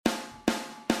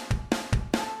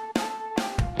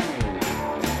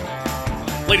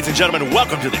Ladies and gentlemen,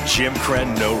 welcome to the Jim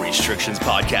Crenn No Restrictions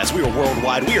podcast. We are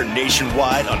worldwide. We are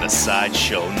nationwide on the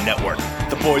Sideshow Network.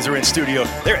 The boys are in studio.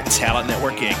 They're at Talent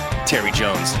Network Inc. Terry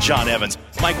Jones, John Evans,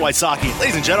 Mike Wysocki.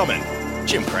 Ladies and gentlemen,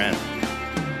 Jim Crenn.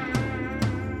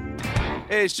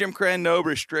 Hey, it's Jim Crenn, No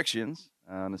Restrictions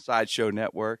on the Sideshow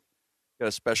Network. Got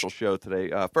a special show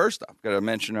today. First, I've got to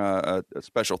mention a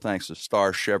special thanks to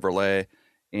Star Chevrolet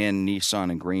and Nissan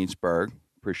in Greensburg.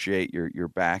 Appreciate your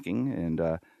backing,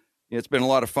 and it's been a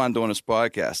lot of fun doing this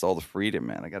podcast. All the freedom,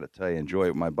 man. I got to tell you, enjoy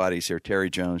it with my buddies here: Terry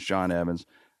Jones, John Evans,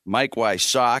 Mike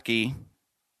Wysocki,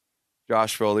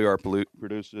 Josh Foley, our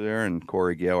producer there, and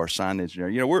Corey Gale, our sound engineer.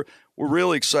 You know, we're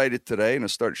really excited today, and to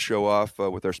start to show off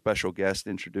with our special guest,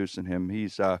 introducing him.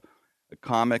 He's a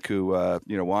comic who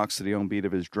walks to the own beat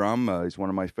of his drum. He's one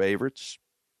of my favorites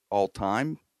all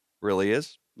time. Really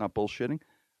is. Not bullshitting.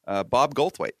 Bob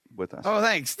Goldthwait with us. Oh,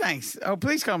 thanks. Oh,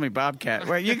 please call me Bobcat.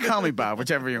 Well, you can call me Bob,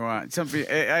 whichever you want.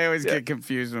 I always get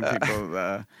confused when people.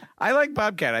 I like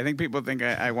Bobcat. I think people think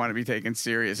I want to be taken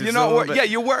serious. You know what? Yeah,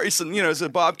 you were. So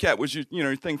Bobcat was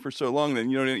your thing for so long that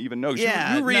you don't even know.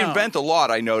 Yeah, you reinvent a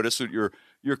lot. I noticed with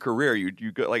your career. You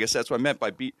go, like I said, that's what I meant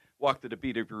by walk to the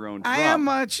beat of your own drum. I am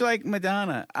much like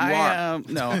Madonna. Even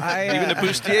the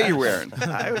bustier you're wearing.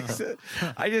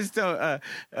 I just don't.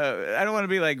 I don't want to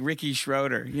be like Ricky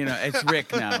Schroeder. You know, it's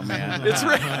Rick now, man. It's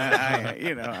Rick.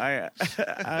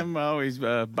 I'm always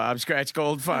Bob Scratch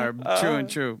Goldfarb. True and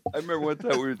true. I remember one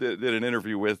time we did an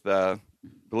interview with,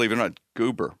 believe it or not,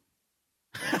 Goober.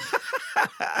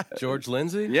 George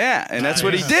Lindsay? Yeah, and that's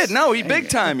what he did. No, he big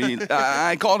time.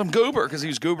 I called him Goober because he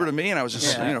was Goober to me, and I was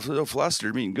just so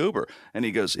flustered meeting Goober. And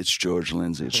he goes, "It's George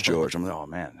Lindsay. It's George." I'm like, "Oh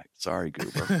man, sorry,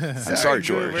 Goober. I'm sorry,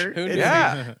 George."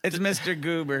 It's Mr.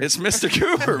 Goober. It's Mr.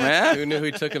 Goober, man. Who knew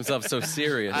he took himself so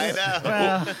serious? I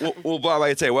know. Well, Bob,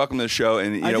 I'd say welcome to the show.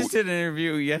 And I just did an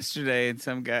interview yesterday, and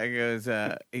some guy goes,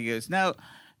 "Now,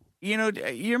 you know,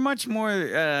 you're much more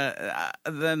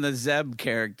than the Zeb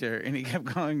character." And he kept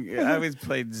calling, I always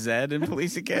played Zed in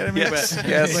Police Academy, yes.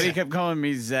 But he kept calling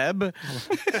me Zeb.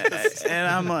 And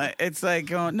I'm like, it's like,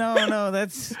 going, no,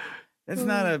 that's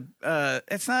not a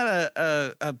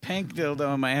pink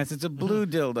dildo in my ass. It's a blue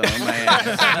dildo in my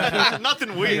ass.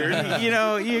 Nothing weird.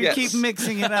 You keep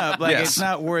mixing it up. Like it's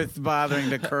not worth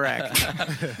bothering to correct.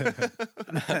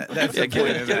 That's the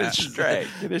point of that.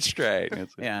 Get it straight.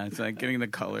 It's like getting the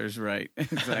colors right.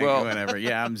 It's like, whatever.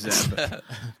 Yeah, I'm Zeb.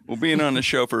 Well, being on the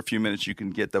show for a few minutes, you can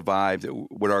get the vibe that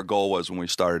what our goal was when we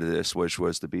started this, which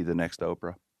was to be the next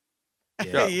Oprah.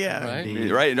 Yeah.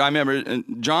 Right. I remember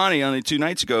Johnny only 2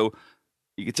 nights ago,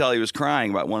 you could tell he was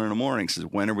crying about 1 a.m. He says,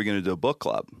 "When are we going to do a book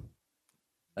club?"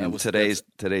 And today's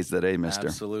the day, mister.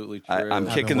 Absolutely true. I'm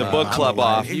kicking the book club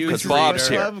off because Bob's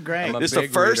here. This is the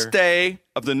first day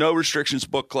of the No Restrictions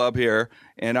book club here,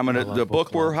 and the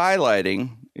book we're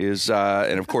highlighting is,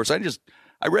 and of course, I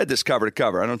read this cover to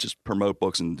cover. I don't just promote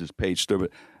books and just page through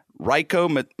it.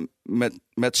 Reiko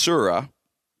Matsuura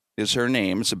is her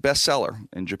name. It's a bestseller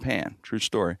in Japan. True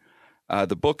story.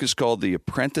 The book is called The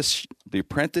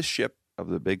Apprenticeship of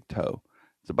the Big Toe.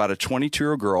 It's about a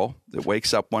 22-year-old girl that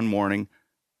wakes up one morning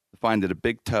to find that her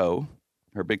big toe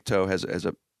has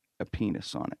a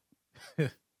penis on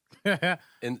it.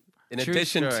 In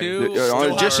addition to,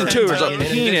 there's a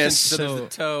penis.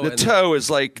 The toe is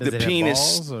like the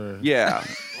penis. Balls, or? Yeah.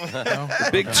 The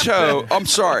big toe. I'm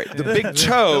sorry. The big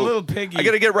toe. The little piggy. I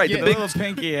got to get it right. The little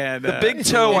pinky had the big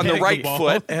toe on the right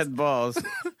foot had balls.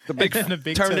 The big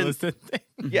toe is the thing.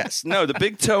 Yes. No, the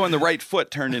big toe on the right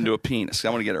foot turned into a penis. I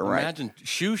want to get it right. Imagine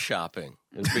shoe shopping.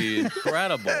 It'd be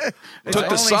incredible. Took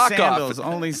the sock sandals, off.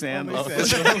 Only sandals.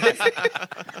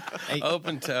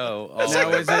 Open toe. It's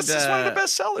one of the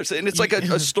best sellers. And it's like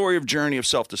a story of journey of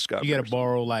self-discovery. You got to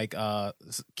borrow like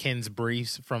Ken's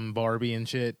briefs from Barbie and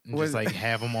shit, and just like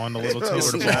have them on the little toe or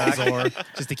the balls, or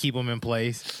just to keep them in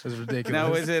place. It's ridiculous.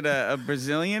 Now, is it a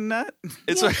Brazilian nut?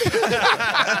 It's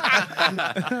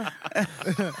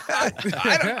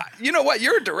you know what?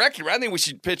 You're a director. I think we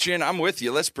should pitch in. I'm with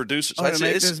you. Let's produce it. To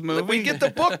make this movie? We get the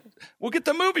book. We'll get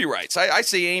the movie rights. I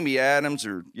see Amy Adams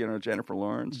or Jennifer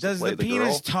Lawrence. Does the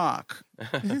penis talk?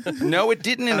 No, it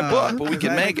didn't in the book, but we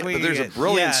can make it. But there's a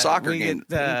brilliant soccer game.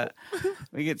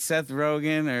 We get Seth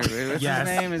Rogen, or what's his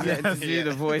name? Is that to do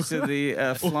the voice of the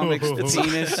flummoxed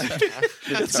penis?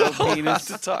 It's all about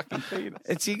the talking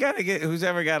penis. You got to get who's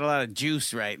ever got a lot of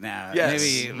juice right now. Yes.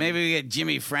 Maybe we get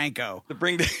Jimmy Franco to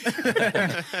bring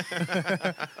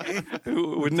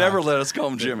who would never let us call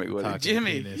him Jimmy, would he?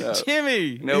 Jimmy. No.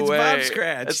 Jimmy. No it's way. Bob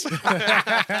Scratch.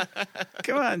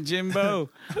 Come on, Jimbo.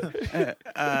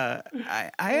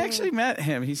 I actually met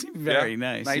him. He seemed very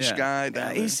nice. Nice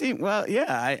guy. He seemed, well,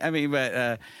 yeah. I mean,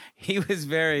 but he was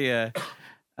very,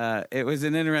 it was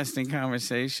an interesting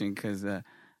conversation because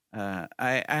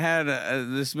I had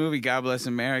this movie God Bless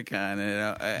America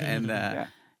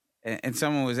and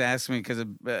someone was asking me because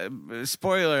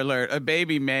spoiler alert, a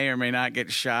baby may or may not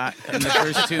get shot in the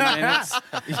first 2 minutes.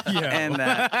 And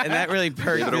that really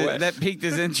piqued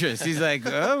his interest. He's like,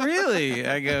 "Oh, really?"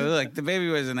 I go, "Look, the baby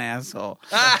was an asshole."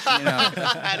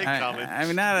 I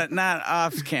mean, not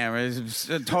off camera. He's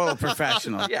a total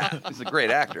professional. Yeah, he's a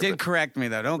great actor. Did correct me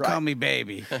though. Don't call me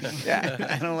baby. Yeah,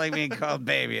 I don't like being called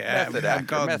baby. I'm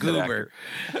called Method Goober.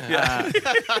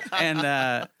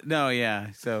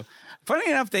 So.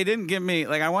 Funny enough, they didn't give me,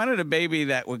 I wanted a baby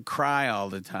that would cry all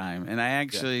the time. And I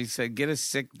actually said, get a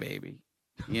sick baby,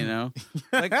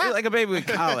 like a baby with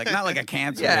colic, not like a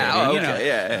cancer baby. Oh, okay,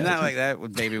 yeah. Not like that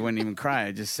baby wouldn't even cry.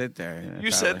 I'd just sit there. You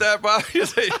said that, Bob? You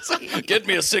say, get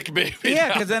me a sick baby.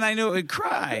 Yeah, because then I knew it would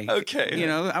cry. Okay.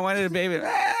 I wanted a baby,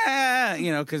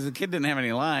 because the kid didn't have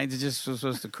any lines. It just was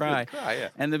supposed to cry.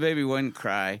 And the baby wouldn't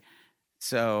cry.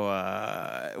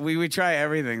 So we would try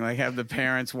everything, like have the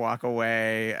parents walk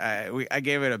away. I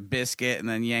gave it a biscuit and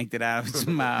then yanked it out of its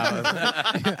mouth.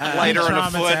 Lighter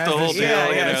on the foot, the whole deal.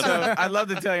 Yeah. So I'd love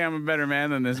to tell you I'm a better man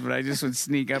than this, but I just would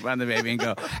sneak up on the baby and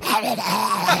go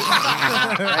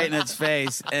right in its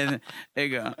face, and it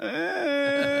go.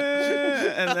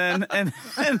 And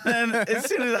then as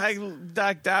soon as I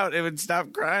ducked out, it would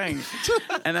stop crying.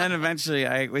 And then eventually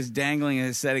I was dangling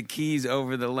a set of keys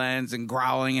over the lens and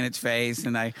growling in its face.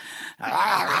 And I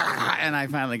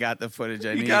finally got the footage I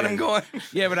needed. You got him going.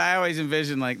 Yeah, but I always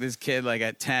envision this kid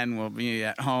at 10 will be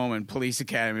at home and Police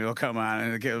Academy will come on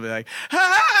and the kid will be like,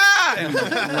 ah! And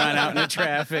run out into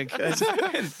traffic. That's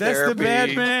the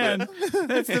bad man.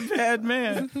 That's the bad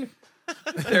man.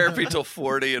 Therapy till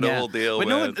 40 and a whole deal.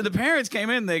 But the parents came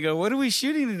in. They go, "What are we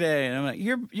shooting today?" And I'm like,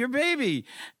 "Your baby."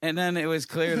 And then it was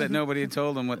clear that nobody had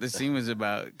told them what the scene was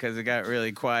about because it got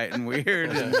really quiet and weird.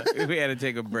 And we had to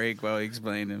take a break while he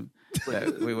explained him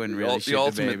that we wouldn't really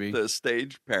shoot the baby. The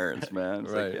stage parents, man.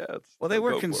 Right. They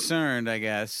were concerned, I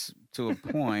guess, to a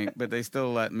point, but they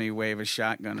still let me wave a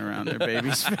shotgun around their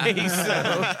baby's face. So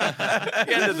at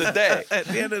the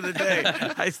end of the day,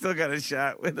 I still got a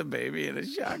shot with a baby and a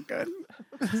shotgun.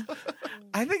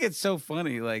 I think it's so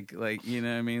funny, what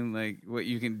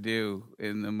you can do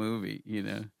in the movie,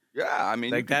 Yeah, I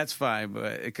mean, that's fine,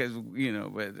 but because but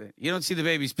you don't see the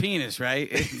baby's penis, right?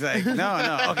 It's like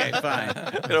no, okay, fine.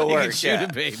 It'll work. You can shoot a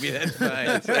baby, that's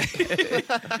fine.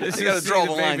 You got to draw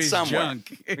the line somewhere.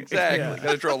 Junk. Exactly,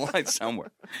 got to draw the line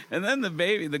somewhere. And then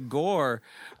the gore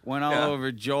went all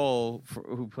over Joel,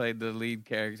 who played the lead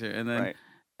character, and then. Right.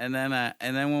 And then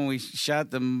when we shot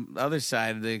the other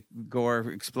side of the gore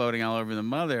exploding all over the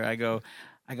mother, I go,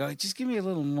 just give me a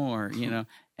little more,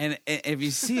 And if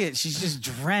you see it, she's just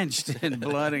drenched in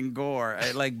blood and gore.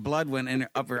 Blood went in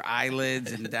up her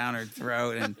eyelids and down her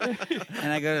throat. And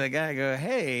I go to the guy, I go,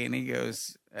 "Hey," and he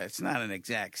goes, "It's not an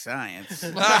exact science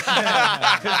because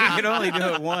we could only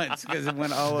do it once because it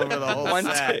went all over the whole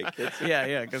set."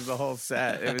 Yeah, because the whole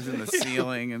set, it was in the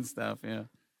ceiling and stuff. Yeah.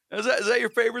 Is that your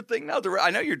favorite thing now?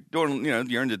 I know you're doing,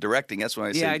 you're into directing. That's why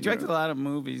I say. Yeah, I direct a lot of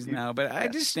movies now, but I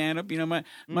just stand up.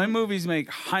 My movies make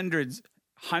hundreds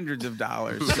of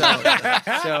dollars.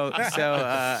 So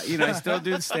I still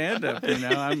do stand up.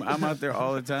 I'm out there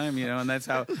all the time. And that's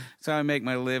how I make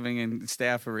my living and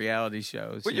staff of reality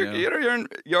shows. But you're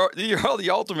the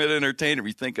ultimate entertainer if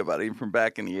you think about it. Even from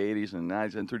back in the 80s and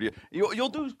 90s and 30s, you'll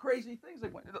do crazy things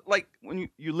like when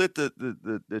you lit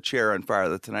the chair on fire,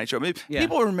 the Tonight Show.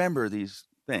 People remember these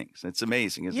things. It's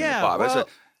amazing, isn't it, Bob? Well,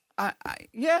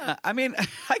 I mean,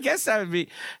 I guess that would be.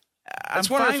 That's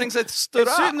one of the things that stood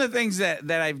out. Certain of the things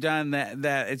that I've done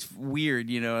that it's weird,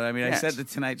 I mean, I set the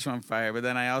Tonight Show on fire, but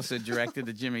then I also directed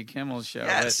the Jimmy Kimmel Show.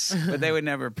 Yes. But they would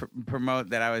never promote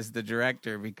that I was the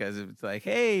director because it's like,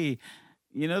 hey,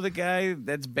 the guy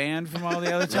that's banned from all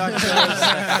the other talk shows?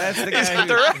 That's the guy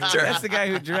that's the guy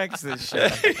who directs this show.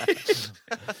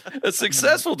 A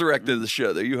successful director of the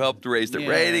show that you helped raise the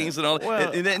ratings and all.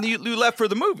 And then you left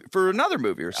for another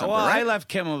movie or something. Well, right? I left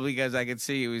Kimmel because I could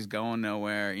see he was going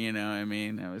nowhere. You know what I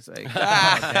mean? I was like,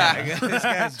 this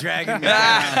guy's dragging me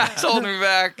down. It's holding me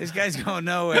back. This guy's going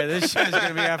nowhere. This show's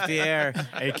gonna be off the air.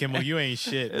 Hey, Kimmel, you ain't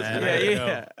shit,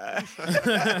 man.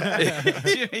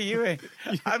 Jimmy, you ain't.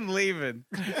 I'm leaving.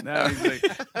 Now he's like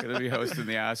gonna be hosting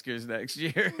the Oscars next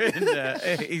year,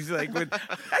 and he's like,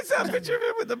 I saw a picture of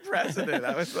him with the president.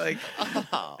 I was like,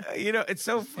 it's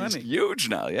so funny. He's huge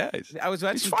now, yeah. I was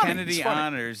watching Kennedy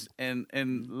Honors, and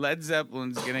Led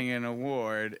Zeppelin's getting an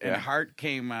award, and Heart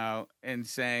came out and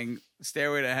sang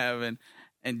 "Stairway to Heaven,"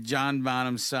 and John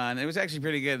Bonham's son. It was actually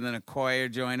pretty good, and then a choir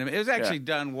joined him. It was actually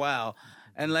done well.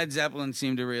 And Led Zeppelin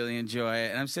seemed to really enjoy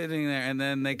it. And I'm sitting there, and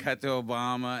then they cut to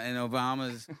Obama, and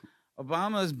Obama's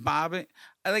bobbing.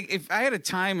 If I had a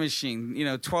time machine,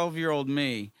 12-year-old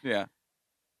me. Yeah.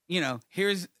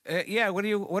 Here's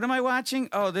what am I watching?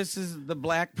 Oh, this is the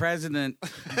black president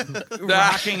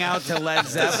rocking out to Led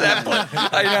Zeppelin.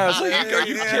 I know. It's like, are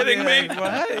you kidding me?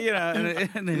 What?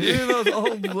 And who are those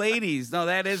old ladies? No,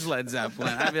 that is Led Zeppelin.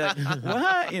 I'd be like,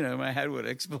 what? My head would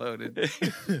have exploded.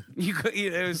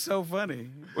 It was so funny.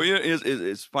 Well,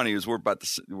 it's funny because we're about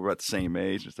the same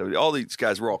age and stuff. All these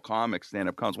guys were all comics,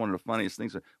 stand-up comics. One of the funniest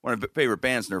things, one of my favorite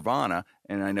bands, Nirvana,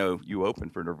 and I know you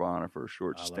opened for Nirvana for a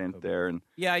short stint there. And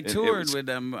yeah, I toured with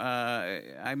them.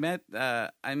 I met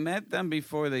them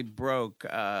before they broke.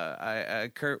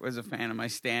 Kurt was a fan of my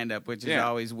stand-up, which is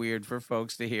always weird for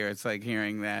folks to hear. It's like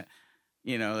hearing that.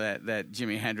 That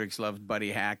Jimi Hendrix loved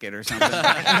Buddy Hackett or something.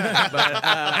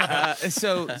 But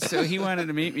so he wanted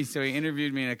to meet me, so he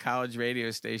interviewed me in a college radio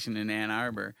station in Ann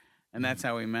Arbor, and that's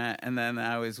how we met. And then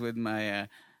I was with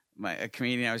a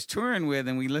comedian I was touring with,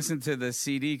 and we listened to the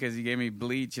CD because he gave me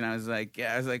Bleach, and I was like,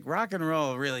 rock and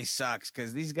roll really sucks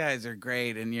because these guys are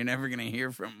great, and you're never gonna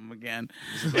hear from them again.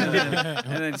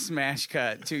 And then smash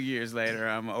cut 2 years later,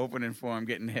 I'm opening for him,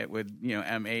 getting hit with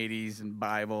M80s and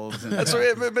Bibles. And, that's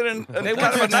been kind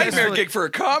of a nightmare gig for a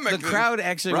comic. The crowd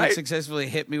actually would successfully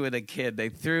hit me with a kid. They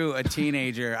threw a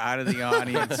teenager out of the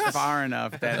audience far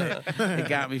enough that it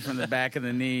got me from the back of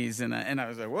the knees, and I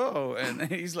was like, whoa,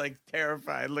 and he's like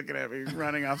terrified, looking at me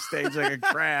running off stage like a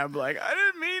crab, like I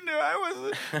didn't mean to,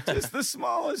 I was just the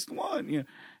smallest one.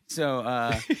 So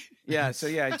I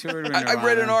toured with Nirvana. I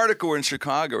read an article in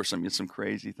Chicago or some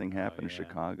crazy thing happened in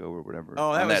Chicago or whatever.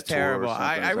 Oh, that was terrible.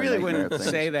 I really wouldn't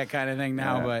say that kind of thing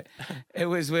now, but it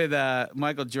was with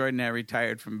Michael Jordan that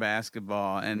retired from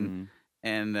basketball, and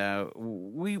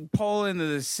we pull into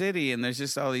the city, and there's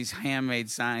just all these handmade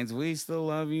signs. We still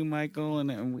love you, Michael,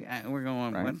 and we're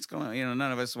going, what's going on?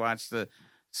 None of us watched the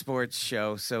sports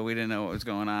show, so we didn't know what was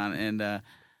going on. And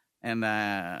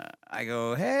I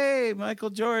go, hey, Michael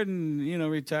Jordan,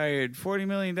 retired, $40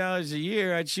 million a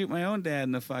year. I'd shoot my own dad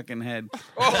in the fucking head.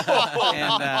 And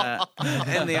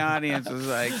the audience was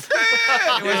like,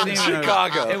 it wasn't even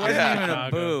Chicago. It wasn't even a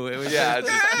boo. It was like,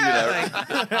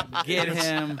 get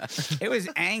him. It was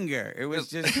anger. It was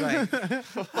just like,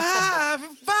 fuck.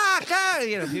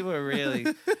 People were really,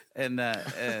 and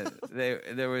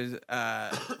there was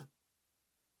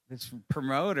this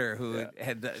promoter who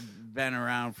had been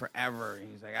around forever.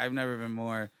 He's like, I've never been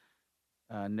more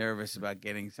nervous about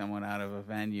getting someone out of a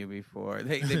venue before.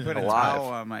 They put a towel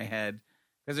on my head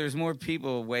because there's more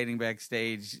people waiting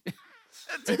backstage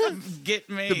to get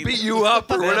me, to beat you up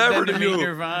or whatever, to meet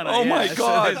Nirvana. Oh my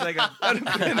God! So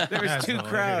there was two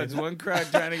crowds. One crowd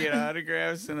trying to get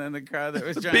autographs, and then the crowd that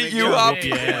was trying beat to you up.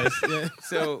 Yes.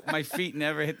 So my feet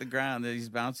never hit the ground. These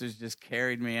bouncers just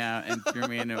carried me out and threw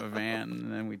me into a van, and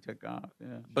then we took off.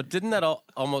 Yeah. But didn't that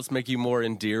almost make you more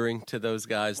endearing to those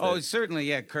guys? Oh, certainly,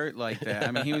 yeah. Kurt liked that.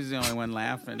 I mean, he was the only one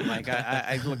laughing. Like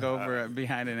I look over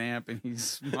behind an amp, and he's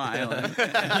smiling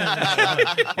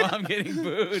while I'm getting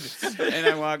booed. And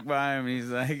I walk by him, and he's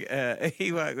like,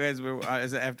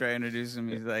 after I introduce him,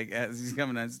 he's like, as he's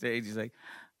coming on stage, he's like,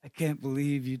 I can't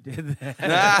believe you did that.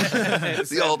 It's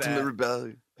the ultimate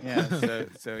rebellion. Yeah.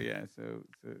 So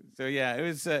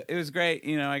it was great.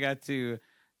 I got to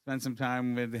spend some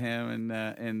time with him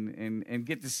and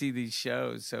get to see these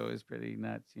shows. So it was pretty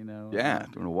nuts. Yeah,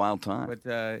 doing a wild time. But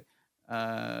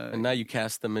and now you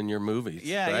cast them in your movies.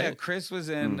 Yeah, right? yeah. Chris was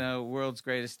in World's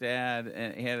Greatest Dad,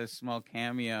 and he had a small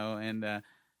cameo. And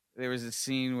there was a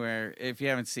scene where, if you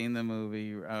haven't seen the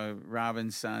movie,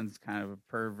 Robin's son's kind of a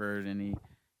pervert, and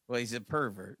he's a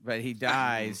pervert, but he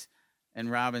dies, and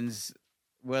Robin's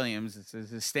Williams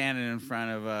is standing in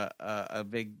front of a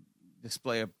big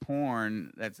display of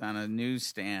porn that's on a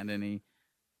newsstand, and he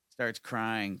starts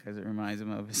crying because it reminds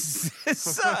him of his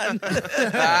son.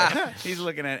 He's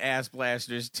looking at Ass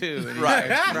Blasters too, and he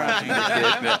starts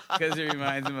crying because it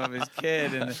reminds him of his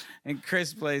kid. And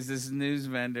Chris plays this news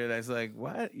vendor that's like,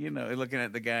 what? Looking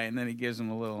at the guy, and then he gives him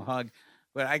a little hug.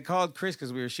 But I called Chris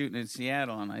because we were shooting in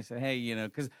Seattle, and I said, hey,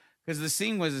 because the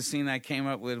scene was a scene I came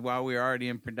up with while we were already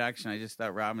in production. I just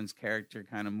thought Robin's character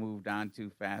kind of moved on too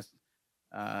fast,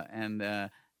 and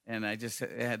I just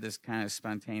had this kind of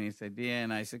spontaneous idea,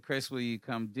 and I said, Chris, will you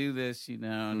come do this?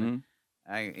 And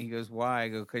he goes, why? I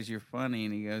go, because you're funny.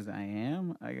 And he goes, I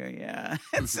am? I go, yeah.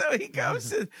 And so he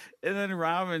goes, and then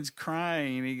Robin's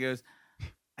crying, and he goes,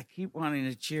 I keep wanting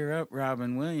to cheer up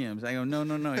Robin Williams. I go, no,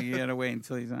 you got to wait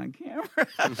until he's on camera.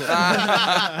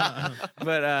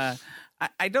 But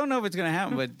I don't know if it's going to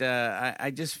happen, but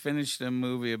I just finished a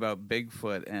movie about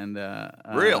Bigfoot and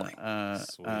Really?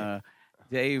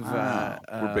 Dave.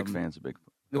 We're big fans of Bigfoot.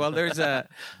 Well, there's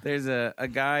a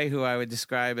guy who I would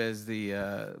describe as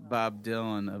the Bob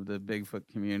Dylan of the Bigfoot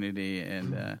community,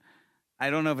 and I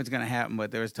don't know if it's going to happen,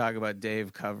 but there was talk about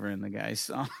Dave covering the guy's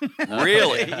song.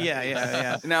 Really?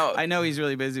 yeah. Now I know he's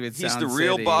really busy with he's Sound the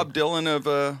real City. Bob Dylan of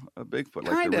Bigfoot,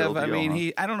 like Kind the real of. I deal, mean,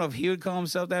 huh? I don't know if he would call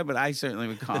himself that, but I certainly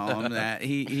would call him that.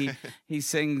 He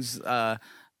sings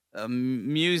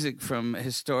music from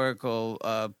historical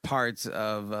parts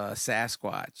of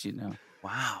Sasquatch, you know.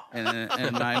 Wow. And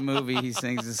in my movie, he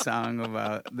sings a song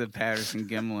about the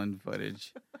Patterson-Gimlin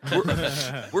footage.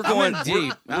 We're going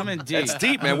deep. I'm in deep. It's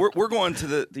deep, man. We're going to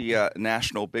the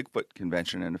National Bigfoot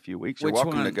Convention in a few weeks. You're Which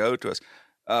welcome one? to go to us.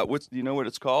 Do you know what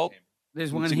it's called?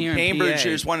 There's one It's in here Cambridge. in PA.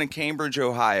 There's one in Cambridge,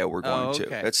 Ohio. We're going Oh, to.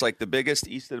 okay. It's like the biggest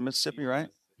east of the Mississippi, right?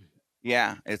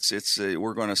 Yeah. It's.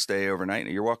 We're going to stay overnight.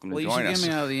 You're welcome to Well, you join should us. give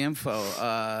me all the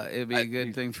info. It'd be a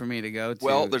good thing for me to go to.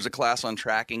 Well, there's a class on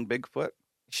tracking Bigfoot.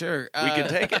 sure. We can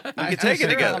take it. We I can take it sure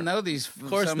together. I'll know these.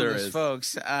 course some there of these is.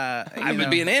 folks. I would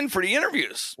be an in for the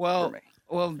interviews. Well, for me.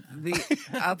 Well,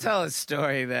 I'll tell a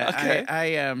story that Okay.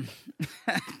 I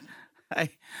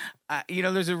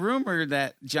there's a rumor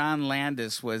that John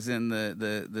Landis was in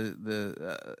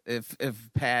if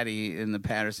Patty in the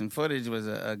Patterson footage was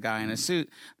a guy in a suit.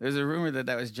 There's a rumor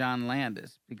that was John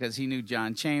Landis because he knew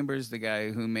John Chambers, the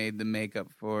guy who made the makeup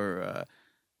for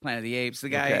Planet of the Apes, the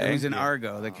guy Okay. who's in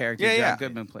Argo, the character Yeah, John yeah.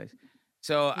 Goodman plays.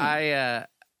 So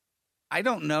I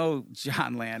don't know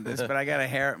John Landis, but I got a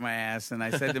hair at my ass, and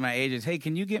I said to my agents, "Hey,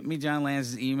 can you get me John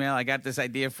Landis' email? I got this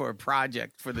idea for a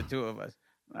project for the two of us."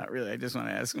 Not really. I just want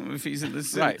to ask him if he's in the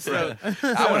suit. Right, So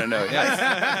I want to know.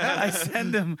 Yeah. I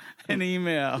send him an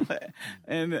email,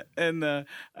 and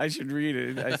I should read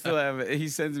it. I still have it. He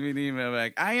sends me an email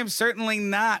back. I am certainly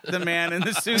not the man in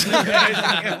the suit in the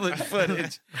Patterson-Gimlin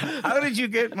footage. How did you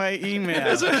get my email?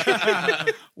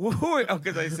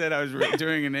 Because I said I was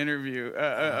doing an interview,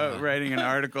 writing an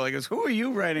article. He goes, "Who are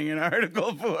you writing an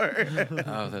article for?"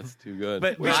 Oh, that's too good.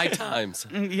 But- High times.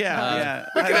 Yeah.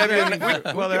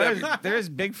 Well, there is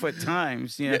Bigfoot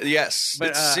Times. You know? Yes. But,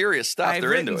 it's serious stuff. I've They're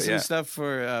written into it. some Yeah. stuff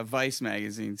for Vice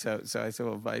magazine, so I said,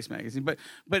 well, Vice magazine.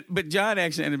 But John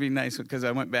actually ended up being nice because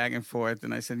I went back and forth,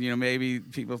 and I said, maybe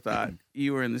people thought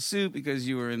you were in the suit because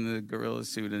you were in the gorilla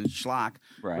suit in Schlock,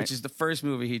 Right. which is the first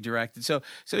movie he directed. So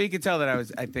he could tell that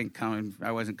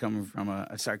I wasn't coming from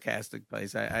a sarcastic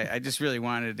place. I just really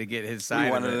wanted to get his side.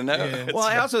 We wanted of it. to know. Yeah. Well,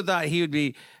 I also thought he would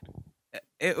be.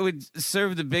 It would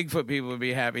serve the Bigfoot people would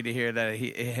be happy to hear that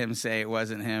him say it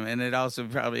wasn't him, and it also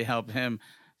probably helped him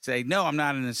say, "No, I'm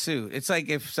not in a suit." It's like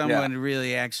if someone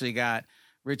really actually got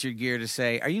Richard Gere to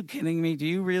say, "Are you kidding me? Do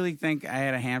you really think I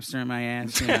had a hamster in my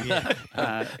ass?" You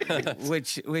know?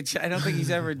 Which I don't think he's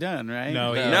ever done, right?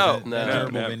 No, he No. hasn't. No.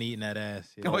 Gerbil No. been eating that ass.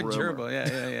 Yeah. Oh, a rumor. gerbil,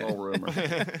 yeah. All rumor.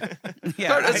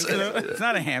 Yeah, It's- it's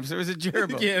not a hamster; it was a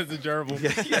gerbil. Yeah, it's a gerbil.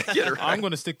 Get her I'm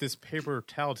going to stick this paper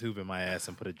towel tube in my ass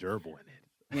and put a gerbil in it.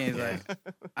 Yeah, he's like,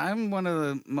 I'm one of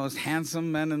the most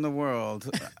handsome men in the world.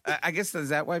 I guess is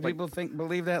that why people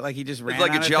believe that? Like he just ran It's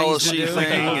like out a of jealousy things to do?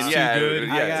 thing. Like, and too yeah, good.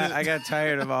 yeah. I got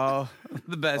tired of all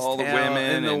the best all the tail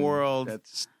women in the and world.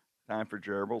 That's time for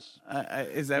gerbils.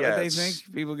 Is that Yeah, what they it's-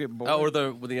 think? People get bored. Oh, or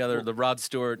the Rod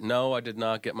Stewart. No, I did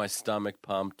not get my stomach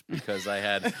pumped because I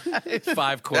had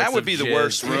 5 quarts. That would of be the jizz.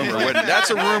 worst rumor. wouldn't it? That's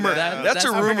a rumor. That's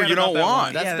a rumor you don't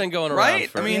want. That's Yeah. been going around Right?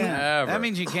 for I mean, Yeah. forever. That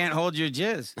means you can't hold your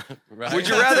jizz. Right? Would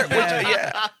you rather?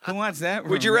 Yeah. Who wants that?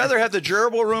 Would you rumor? rather have the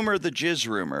gerbil rumor or the jizz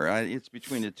rumor? It's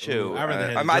between the two. Ooh, I'd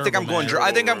rather have the I think I'm gerbil, going. man.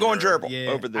 I think I'm going gerbil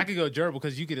Yeah, over the. I could go gerbil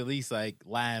because you could at least like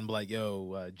lie and be like,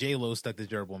 "Yo, J Lo stuck the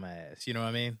gerbil in my ass." You know what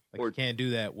I mean? Like Or- you can't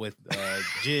do that with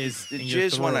jizz. the in your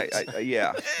jizz one. throat.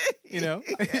 Yeah. You know,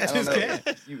 I don't just know.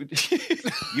 can't.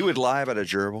 You would lie about a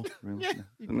gerbil? Really?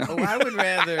 No. Oh, I would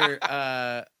rather.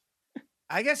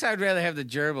 I guess I'd rather have the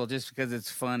gerbil just because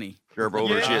it's funny. Gerbil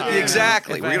over Yeah. jizz.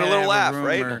 Exactly. If We I get a had little to laugh, have a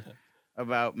right? rumor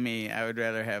About me, I would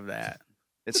rather have that.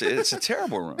 It's a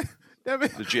terrible rumor. The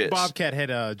jizz. Bobcat had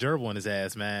a gerbil in his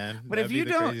ass, man. But That'd if you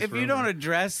be the don't, craziest if you rumor. don't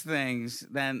address things,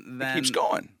 then It keeps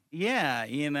going. Yeah,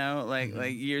 like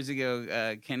years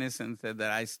ago, Kinnison said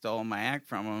that I stole my act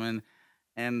from him,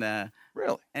 and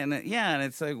Really? and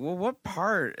it's like, well, what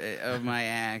part of my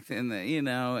act? And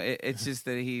it's just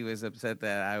that he was upset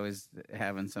that I was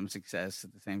having some success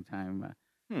at the same time.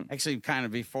 Actually, kind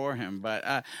of before him,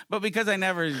 but because I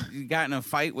never got in a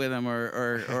fight with him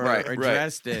or Right.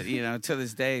 addressed it, to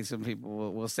this day, some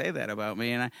people will say that about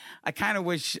me, and I kind of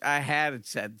wish I had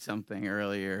said something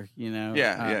earlier, Yeah,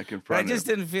 But I confront just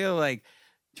it. didn't feel like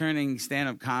turning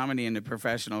stand-up comedy into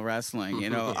professional wrestling.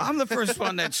 I'm the first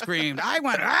one that screamed. I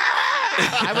went,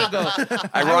 I would go.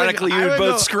 Ironically, you would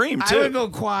both scream, too. I would go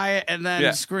quiet and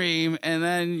then scream, and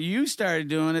then you started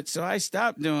doing it, so I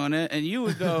stopped doing it, and you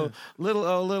would go, little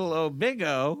O, big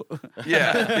O.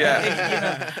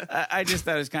 Yeah. I just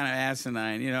thought it was kind of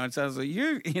asinine, and so I was like,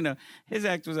 his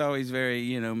act was always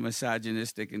very,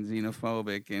 misogynistic and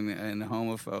xenophobic and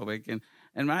homophobic,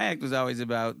 and my act was always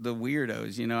about the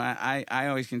weirdos. I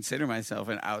always consider myself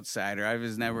an outsider. I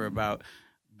was never about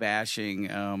bashing,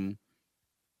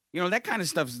 that kind of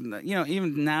stuff's,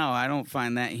 even now I don't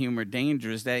find that humor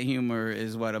dangerous. That humor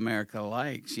is what America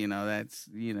likes. That's,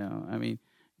 I mean,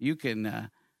 you can,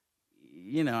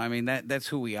 that's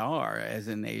who we are as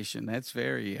a nation. That's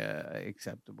very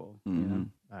acceptable.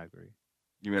 I agree.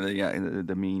 You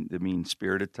mean the mean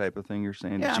spirited type of thing you're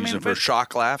saying? Yeah, Using for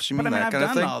shock laughs. You mean that I've kind of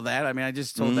done thing? all that. I mean, I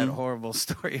just told that horrible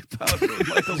story about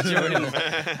Michael Jordan.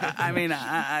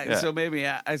 So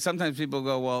maybe sometimes people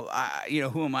go, well,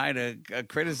 who am I to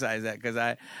criticize that? Because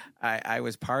I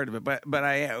was part of it. But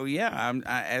I'm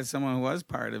as someone who was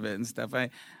part of it and stuff.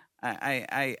 But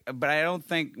I don't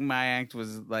think my act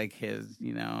was like his,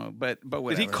 But whatever.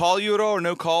 Did he call you at all, or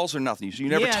no calls or nothing? So you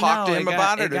never talked to him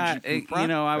about it?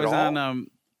 I was on.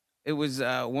 It was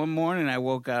one morning I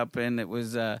woke up and it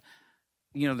was the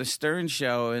Stern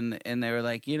Show and they were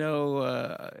like,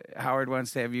 Howard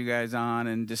wants to have you guys on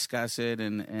and discuss it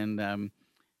and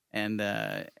kind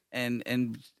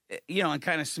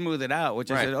of smooth it out, which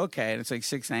I said okay. And it's like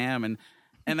 6 a.m.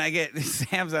 And I get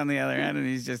Sam's on the other end, and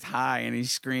he's just high, and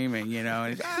he's screaming,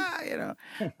 and he's,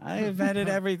 I invented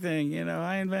everything,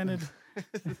 I invented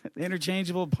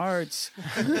interchangeable parts.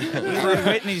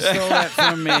 Whitney stole that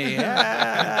from me,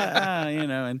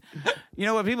 and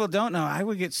what people don't know, I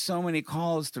would get so many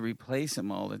calls to replace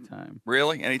him all the time.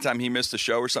 Really? Anytime he missed a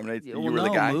show or something, you were the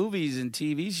guy? Movies and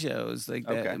TV shows like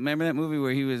that. Okay. Remember that movie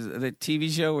where the TV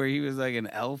show where he was like an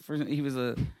elf, or he was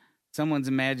someone's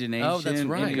imagination. Oh, that's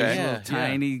right. He was a little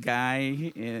tiny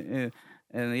guy.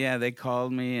 And they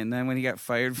called me. And then when he got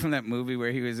fired from that movie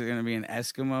where he was going to be an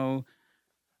Eskimo.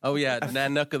 Oh, yeah.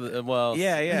 Nanook. Well,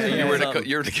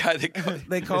 You're the guy that called.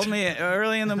 They called me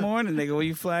early in the morning. They go, will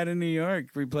you fly to New York,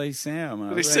 replace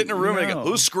Sam? They sit in a room and they go,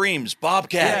 who screams?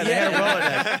 Bobcat.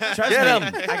 Yeah. Trust me,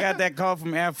 I got that call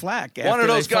from Air Flack after one of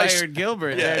those guys fired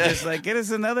Gilbert. Yeah. They're just like, get us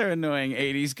another annoying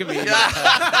 80s comedian.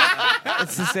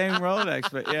 It's the same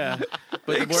Rolodex, but yeah.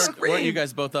 But weren't you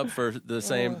guys both up for the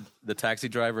same, the Taxi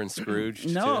Driver and Scrooge?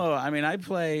 No, too? I mean, I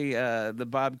play the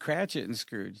Bob Cratchit in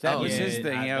Scrooge. That was his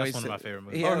thing. That's one of my favorite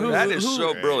movies. That is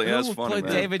so brilliant. That's funny, played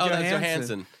man. David Johansen. That's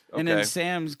Johansen. And then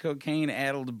Sam's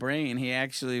cocaine-addled brain, he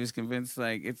actually was convinced,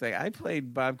 I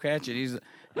played Bob Cratchit.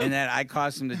 And that I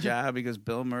cost him the job because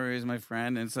Bill Murray is my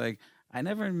friend. And it's like, I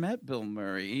never met Bill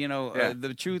Murray.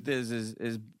 The truth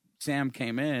is Sam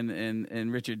came in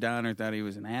and Richard Donner thought he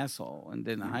was an asshole and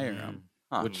didn't hire him.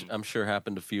 Huh. Which I'm sure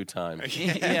happened a few times.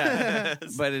 Yeah.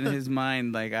 But in his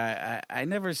mind, I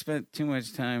never spent too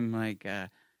much time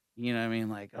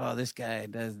this guy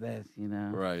does this,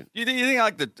 Right. You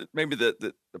think maybe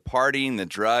the partying, the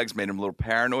drugs made him a little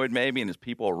paranoid maybe, and his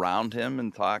people around him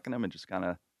and talking to him and just kind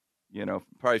of,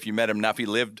 probably if you met him enough, he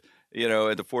lived,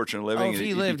 at the Fortune of Living. If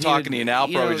he lived, talking to you now,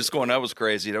 probably just going, that was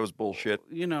crazy. That was bullshit.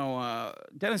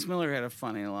 Dennis Miller had a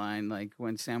funny line. Like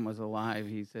when Sam was alive,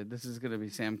 he said, this is going to be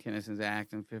Sam Kinnison's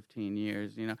act in 15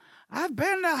 years. I've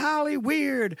been to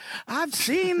Hollyweird. I've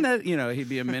seen that, he'd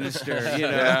be a minister,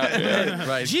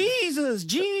 Right. Jesus.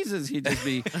 He'd just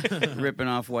be ripping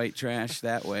off white trash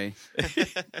that way.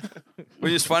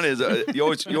 What's just funny is you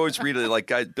always read it like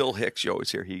Bill Hicks, you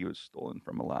always hear he was stolen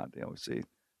from a lot. They always say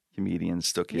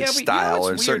comedians took his style,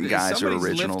 and certain guys are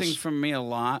originals. Somebody's lifting from me a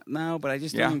lot now, but I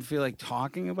just don't even feel like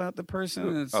talking about the person.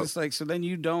 And it's just like, so then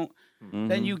you don't,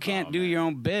 then you can't do your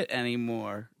own bit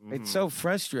anymore. It's so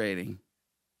frustrating.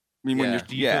 I mean, when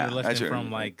Do you feel you're lifting from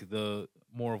the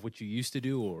more of what you used to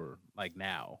do, or like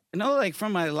now? No,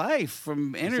 from my life,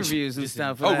 from interviews and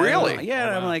stuff. Oh, really?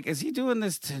 Yeah, I'm like, is he doing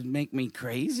this to make me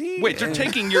crazy? Wait, they're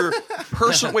taking your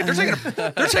personal. Wait,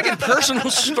 they're taking personal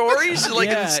stories.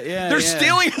 They're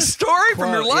stealing a story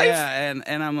from your life. Yeah,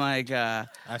 and I'm like,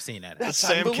 I've seen that. That's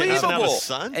Sam unbelievable.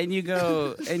 Son? And you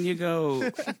go, and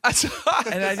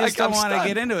I just don't want to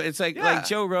get into it. It's like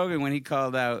Joe Rogan when he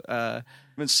called out.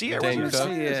 Mencia, Dane was Cook.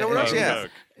 it? Is that what it was?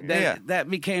 Yeah. That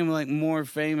became more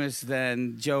famous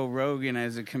than Joe Rogan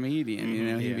as a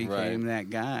comedian. He became that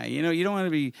guy. You don't want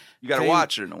to be. You got to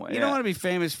watch it in a way. You don't want to be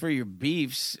famous for your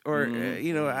beefs, or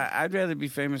I'd rather be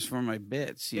famous for my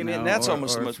bits. That's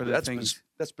almost the most. Things.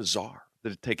 That's bizarre.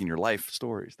 That taking your life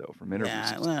stories though from interviews.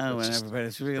 Yeah, whatever. But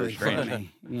it's really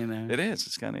funny. It is.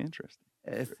 It's kind of interesting.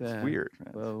 It's weird.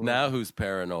 Man. well, Now who's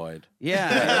paranoid?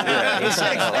 Yeah.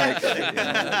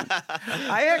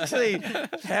 I actually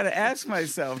had to ask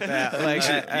myself that. Like,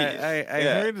 I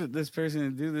heard that this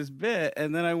person do this bit,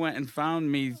 and then I went and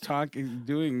found me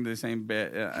doing the same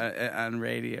bit on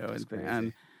radio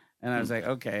and I was like,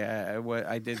 okay,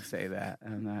 I did say that.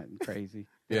 I'm not crazy.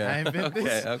 Yeah.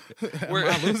 Okay. We're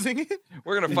Am I losing it?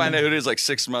 We're gonna find out who it is like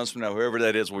 6 months from now. Whoever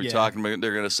that is, we're talking about.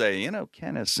 They're gonna say,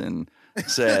 Kennison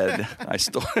said I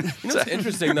stole. What's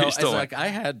interesting though is like I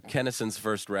had Kennison's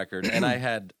first record, and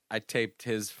I taped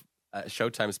his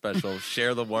Showtime special,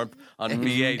 "Share the Warmth" on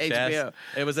VHS. HBO.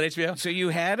 It was an HBO. So you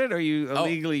had it, or you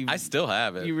illegally? I still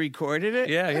have it. You recorded it?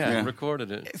 Yeah,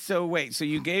 recorded it. So wait, so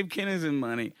you gave Kinnison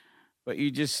money, but you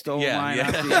just stole mine yeah.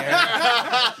 off the air?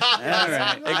 All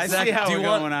right. Exactly. I see how we're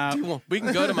going out. We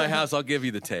can go to my house. I'll give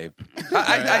you the tape.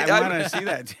 I want to see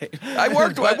that tape. I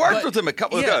worked with him a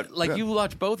couple of times. Like you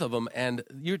watch both of them, and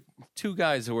you're two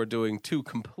guys who are doing two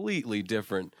completely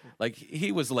different. Like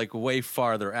he was like way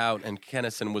farther out, and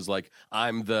Kennison was like,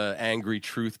 "I'm the angry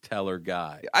truth teller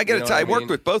guy." I got to tell you, I worked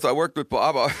with both. I worked with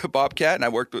Bobcat, and I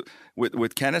worked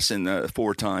with Kennison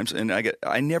 4 times, and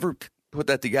I never put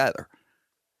that together.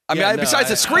 I mean, besides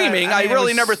the screaming, I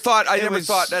really never thought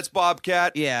that's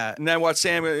Bobcat. Yeah. And then I watched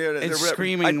Sam. It's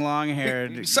screaming,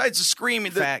 long-haired. Besides the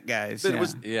screaming, fat guys.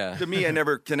 To me, I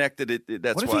never connected it.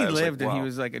 That's what if why he lived and he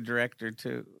was like a director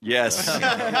too? Yes.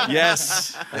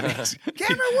 Yes.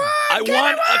 Camera one. I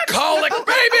want a colic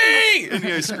baby. And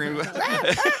you scream.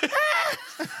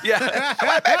 Yeah. I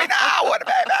want a baby now. I want a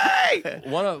baby.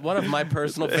 One of my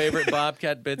personal favorite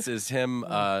Bobcat bits is him.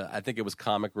 I think it was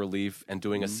Comic Relief and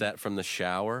doing a set from the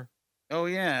shower. Oh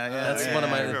yeah. That's one of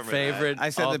my favorite.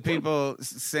 I said that people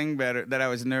sing better. That I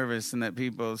was nervous and that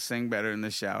people sing better in the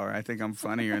shower. I think I'm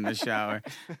funnier in the shower.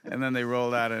 And then they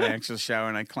rolled out an actual shower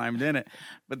and I climbed in it.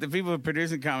 But the people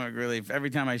producing Comic Relief, every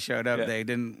time I showed up, they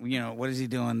didn't. What is he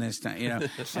doing this time? And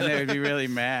they would be really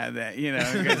mad that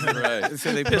right.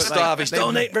 So they pissed off. He's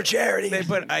donating for charity. They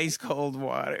put ice cold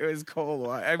water. It was cold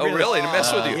water. Really? To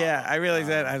mess with you? Yeah, I realized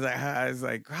that. I was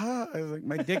like,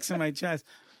 my dick's in my chest.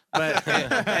 But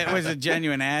it was a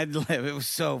genuine ad lib. It was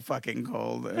so fucking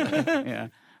cold. Yeah.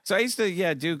 So I used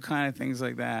to, do kind of things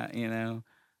like that,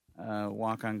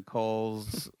 walk on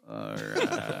coals. Or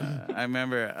I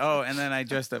remember, and then I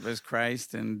dressed up as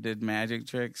Christ and did magic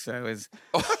tricks. I'm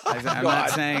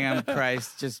not saying I'm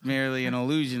Christ, just merely an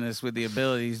illusionist with the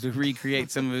abilities to recreate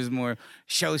some of his more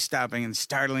show-stopping and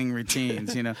startling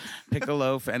routines. Pick a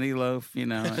loaf, any loaf.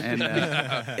 And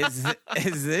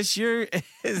is this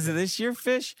your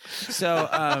fish? So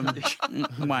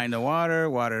wine to water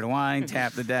to wine,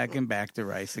 tap the deck, and back to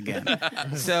rice again.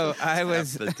 So I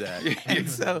was the deck. And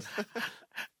so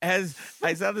as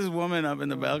I saw this woman up in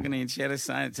the balcony and she had a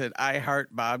sign that said, "I heart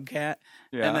Bobcat."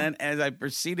 Yeah. And then as I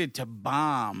proceeded to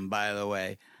bomb, by the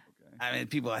way, I mean,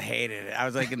 people hated it. I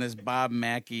was like in this Bob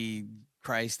Mackie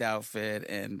Christ outfit,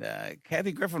 and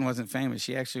Kathy Griffin wasn't famous.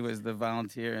 She actually was the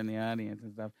volunteer in the audience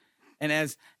and stuff. And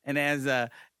as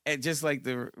just like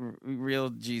the real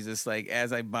Jesus, like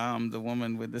as I bombed, the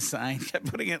woman with the sign kept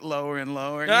putting it lower and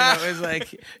lower. It was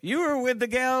like, "You were with the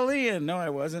Galilean." No, I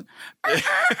wasn't.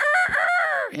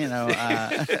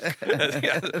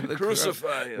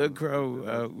 Crucify him. The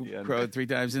crow crowed 3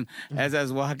 times. And as I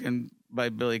was walking by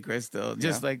Billy Crystal,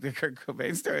 just like the Kurt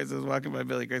Cobain story, as I was walking by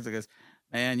Billy Crystal, goes,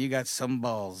 "Man, you got some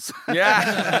balls."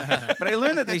 Yeah. But I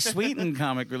learned that they sweeten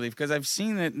Comic Relief because I've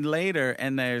seen it later,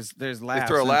 and there's laughs. They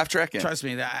throw a laugh track in. Trust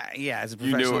me, as a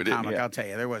professional comic, I'll tell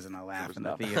you, there wasn't a laugh in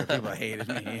the theater. People hated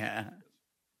me. Yeah.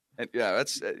 And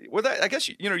that's I guess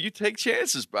you take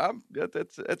chances, Bob.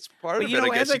 That's part of it. I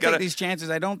guess take these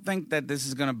chances. I don't think that this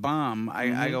is going to bomb.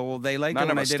 I go, well, they like it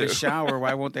when I did a shower.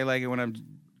 Why won't they like it when I'm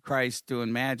Christ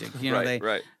doing magic?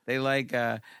 Right. They like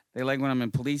when I'm in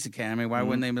Police Academy. Why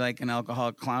wouldn't they like an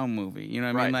alcoholic clown movie? You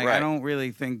know what I mean? I don't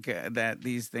really think that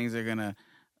these things are gonna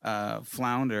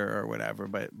flounder or whatever,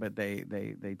 but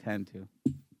they tend to.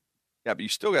 Yeah, but you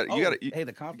still got hey,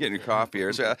 the coffee. Getting your coffee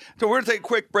here. So we're gonna take a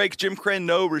quick break. Jim Crenn,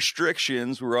 No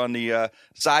Restrictions. We're on the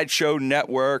Sideshow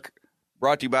Network,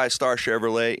 brought to you by Star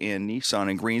Chevrolet and Nissan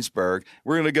in Greensburg.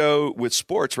 We're gonna go with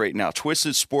sports right now.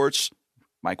 Twisted Sports.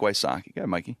 Mike Wysocki. Go ahead,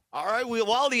 Mikey. All right.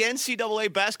 Well, the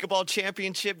NCAA basketball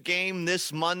championship game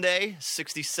this Monday,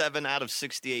 67 out of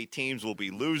 68 teams will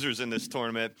be losers in this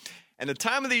tournament. And the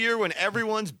time of the year when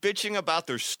everyone's bitching about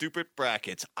their stupid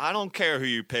brackets. I don't care who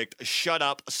you picked. Shut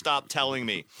up. Stop telling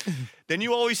me. Then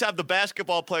you always have the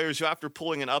basketball players who, after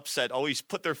pulling an upset, always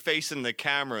put their face in the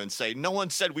camera and say, "No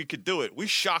one said we could do it. We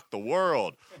shocked the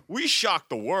world. We shocked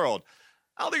the world."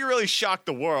 I don't think it really shocked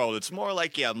the world. It's more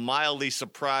like you mildly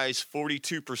surprised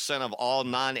 42% of all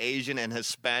non-Asian and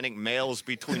Hispanic males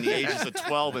between the ages of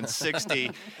 12 and 60,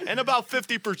 and about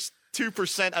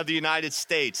 52% of the United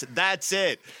States. That's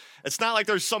it. It's not like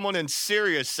there's someone in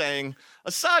Syria saying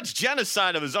Assad's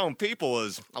genocide of his own people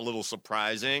is a little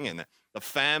surprising, and the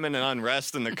famine and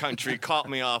unrest in the country caught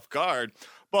me off guard.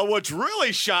 But what's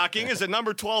really shocking is that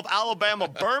number 12 Alabama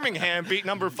Birmingham beat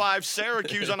number 5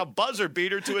 Syracuse on a buzzer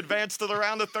beater to advance to the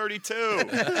round of 32.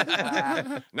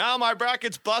 Now my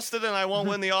bracket's busted and I won't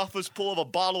win the office pool of a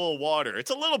bottle of water.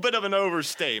 It's a little bit of an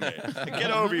overstatement.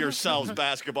 Get over yourselves,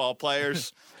 basketball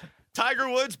players. Tiger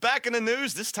Woods back in the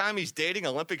news. This time he's dating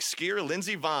Olympic skier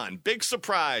Lindsey Vonn. Big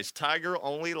surprise. Tiger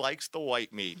only likes the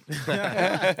white meat.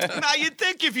 Now, you'd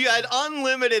think if you had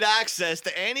unlimited access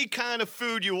to any kind of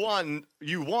food you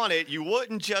wanted, you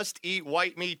wouldn't just eat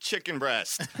white meat chicken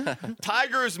breast.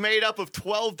 Tiger is made up of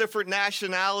 12 different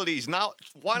nationalities. Now,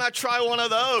 why not try one of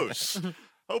those?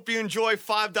 Hope you enjoy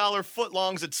 $5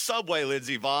 footlongs at Subway,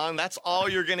 Lindsey Vonn. That's all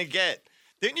you're going to get.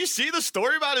 Didn't you see the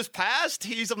story about his past?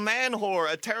 He's a man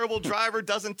whore, a terrible driver,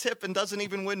 doesn't tip, and doesn't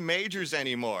even win majors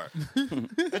anymore.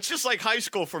 It's just like high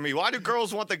school for me. Why do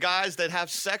girls want the guys that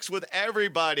have sex with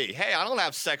everybody? Hey, I don't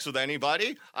have sex with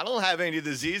anybody. I don't have any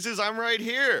diseases. I'm right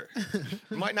here.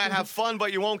 You might not have fun,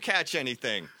 but you won't catch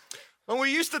anything. When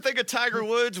we used to think of Tiger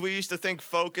Woods, we used to think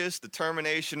focus,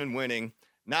 determination, and winning.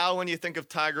 Now, when you think of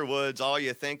Tiger Woods, all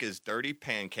you think is dirty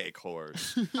pancake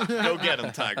whores. Go get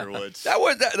him, Tiger Woods.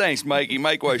 Thanks, Mikey.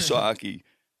 Mike Wysocki.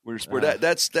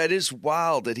 That is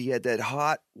wild that he had that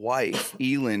hot wife,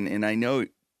 Elin, and I know,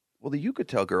 well, the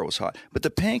Yucatel girl was hot, but the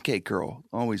pancake girl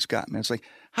always got me. It's like,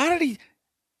 how did he?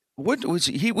 What was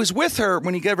he was with her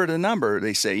when he gave her the number?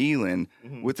 They say Elin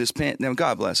with this Now,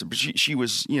 God bless her, but she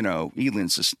was,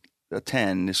 Elin's just a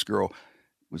 10. This girl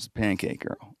was the pancake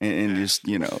girl, and just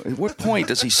at what point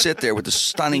does he sit there with the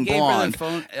stunning blonde?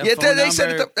 They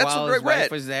said that's what I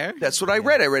read. Was there? That's what I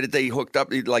read. I read it. They hooked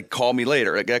up. He'd like call me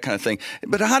later, like that kind of thing.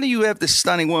 But how do you have this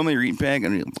stunning woman you're eating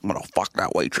pancake? And I'm gonna fuck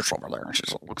that waitress over there. She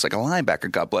looks like a linebacker.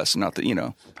 God bless. Not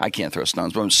that I can't throw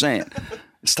stones, but I'm saying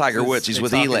it's Tiger Woods. He's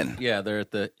with Elin. Yeah, they're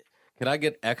at the. Can I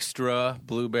get extra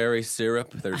blueberry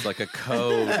syrup? There's like a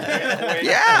code.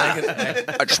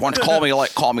 Yeah. I just want to call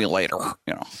me later.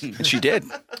 And she did.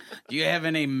 Do you have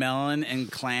any melon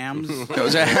and clams?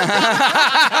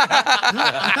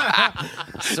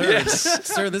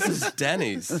 Sir, this is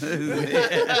Denny's.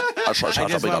 I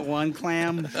just want one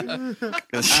clam.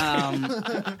 It's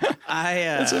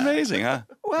amazing, huh?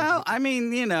 Well, I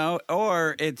mean,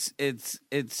 or it's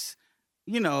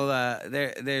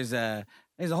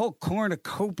there's a whole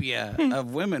cornucopia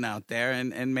of women out there,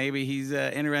 and maybe he's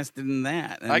interested in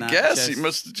that. And I guess he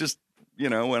must have just,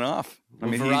 went off. I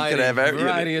mean, variety, he could have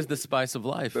variety is the spice of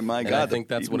life. But my God, and I think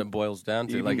that's what it boils down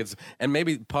to. And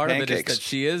maybe part pancakes. of it is that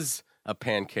she is a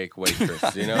pancake waitress.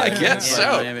 I guess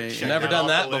so. She's never done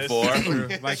that before.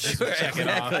 Check it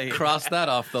off. Cross that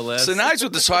off the list. So nice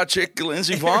with this hot chick,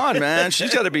 Lindsey Vonn, man.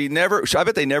 She's got to be I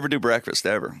bet they never do breakfast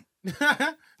ever.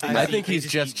 I think he's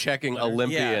just checking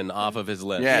Olympian off of his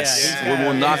list. Yes. He's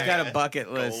got a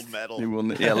bucket list. Gold medal.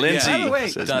 Lindsey. By the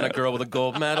way, Done a girl with a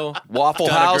gold medal. Waffle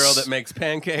Done House. a girl that makes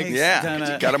pancakes.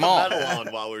 Yeah, got them all. Medal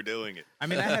on while we're doing it. I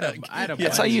mean, I had a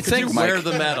That's how you think, You Mike. wear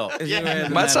the medal.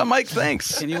 That's how Mike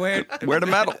thinks. Can you wear it? Wear the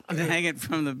medal. Hang it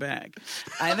from the back.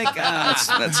 I think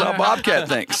That's how Bobcat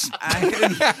thinks.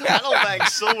 Saddlebag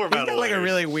silver He's medal. got like a winners.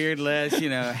 really weird list,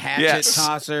 hatchet Yes.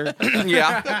 tosser,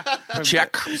 Yeah.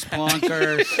 Check.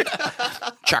 splunker.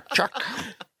 Chuck.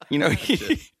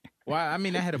 Well, I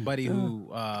mean, I had a buddy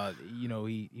who,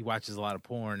 he watches a lot of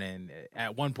porn, and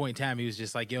at one point in time, he was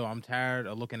just like, "Yo, I'm tired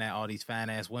of looking at all these fine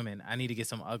ass women. I need to get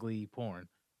some ugly porn."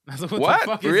 I was like, What? the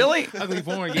fuck is Really? ugly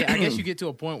porn? Yeah, I guess you get to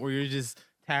a point where you're just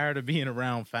tired of being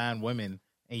around fine women,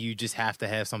 and you just have to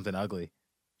have something ugly.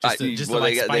 Just to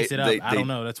spice it up. I don't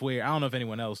know. That's weird. I don't know if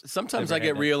anyone else. Sometimes ever I get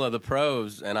had that. real of the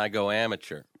pros and I go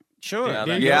amateur. Sure.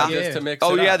 Yeah. Just to mix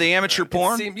Oh, it yeah, up. the amateur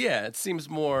porn? It seems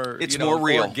more. It's more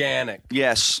real. organic.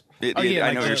 Yes. Oh yeah,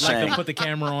 I know what you're like saying. they'll put the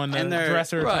camera on the And they're-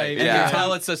 dresser. Right. Type. And Yeah. you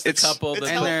tell it's just a couple. it's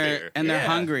That's healthier. And they're Yeah.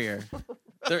 hungrier.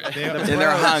 And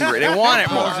they're hungry. They want it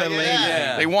more. Pros are lazy.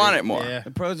 Yeah. They want it more. Yeah. The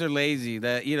pros are lazy.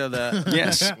 The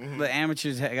Yes. the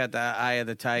amateurs got the eye of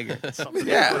the tiger.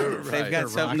 Yeah. They've got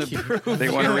something to prove. They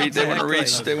want to reach. They want to reach.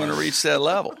 Exactly. They want to reach that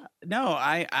level. No,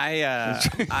 I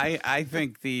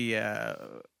think the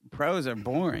pros are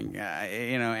boring.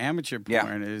 Amateur Yeah.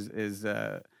 porn is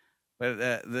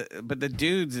but the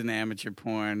dudes in amateur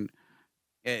porn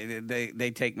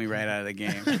they take me right out of the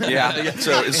game. Yeah.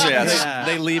 So it's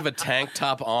They leave a tank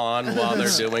top on while they're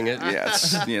doing it.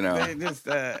 yes, you know. They just,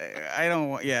 I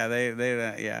don't. Yeah,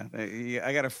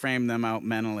 I got to frame them out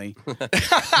mentally.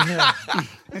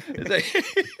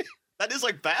 That is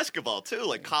like basketball too.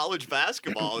 Like college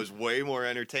basketball is way more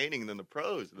entertaining than the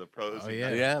pros. The pros. Oh yeah,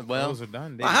 Yeah, well, those are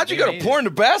done. How'd you go to porn to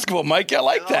basketball, Mike? I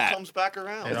like It all that. comes back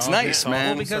around. It's nice,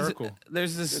 man. Because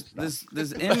there's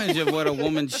this image of what a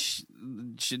woman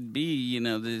should be, you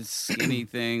know, this skinny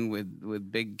thing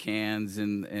with big cans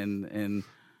and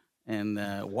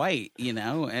white, you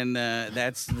know, and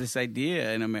that's this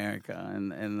idea in America,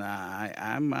 and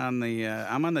I'm on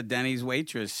the Denny's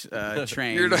waitress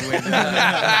train You're with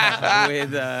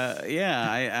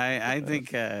I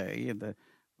think the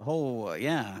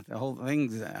whole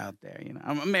thing's out there, you know.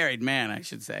 I'm a married man, I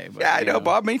should say. But, Yeah, I know,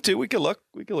 Bob. Me too. We could look,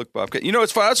 Bob. You know,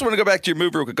 it's fun. I just want to go back to your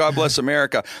movie real quick. God Bless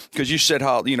America, because you said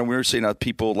how, you know, we were saying how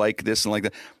people like this and like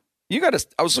that. You got to.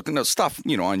 I was looking at stuff,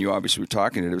 you know, on you. Obviously, we were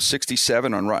talking. It was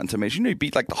 67 on Rotten Tomatoes. You know, you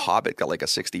beat like The Hobbit, got like a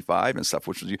 65 and stuff.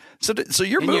 Which was you. So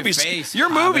your movies, movies get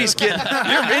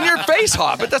you're in your face,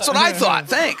 Hobbit. That's what I thought.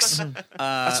 Thanks. That's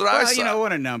what I thought. You know,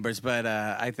 what are numbers? But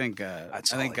I think God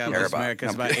Bless America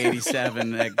is about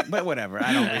 87. But whatever,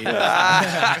 I don't read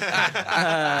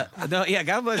it. No, yeah,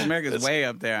 God Bless America is way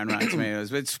up there on Rotten Tomatoes.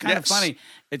 But it's kind of funny.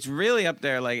 It's really up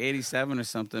there, like 87 or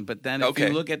something. But then if you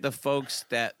look at the folks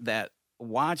that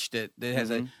watched it, that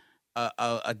has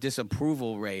a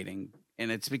disapproval rating,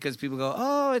 and it's because people go,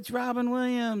 oh, it's Robin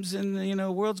Williams and, you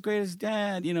know, World's Greatest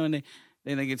Dad, you know, and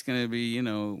they think it's going to be, you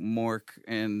know, Mork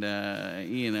and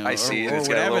you know, I see. or It's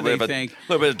got whatever a they little think.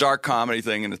 bit of dark comedy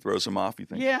thing, and it throws them off. You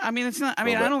think? Yeah, I mean, it's not. I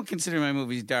mean, Little I bit. don't consider my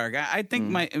movies dark. I think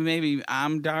maybe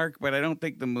I'm dark, but I don't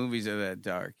think the movies are that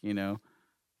dark. You know,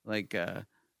 like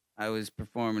I was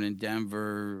performing in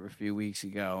Denver a few weeks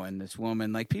ago, and this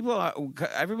woman, like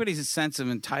everybody's sense of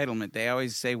entitlement. They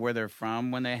always say where they're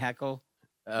from when they heckle.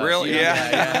 Really?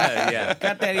 Yeah.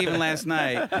 Got that even last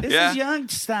night. This is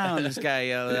Youngstown. This guy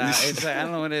yelled out. It's like, I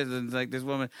don't know what it is. It's like this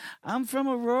woman, I'm from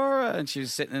Aurora. And she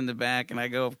was sitting in the back. And I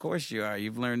go, of course you are.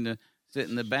 You've learned to sit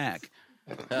in the back.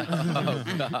 Oh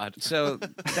God! So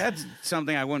that's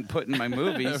something I wouldn't put in my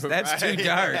movies. That's too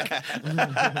dark.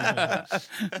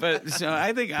 But so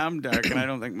I think I'm dark, and I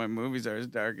don't think my movies are as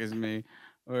dark as me.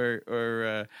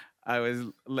 Or I was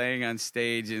laying on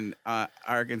stage in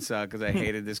Arkansas because I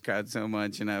hated this crowd so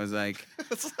much, and I was like,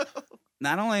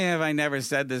 not only have I never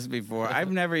said this before,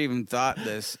 I've never even thought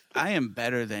this. I am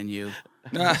better than you.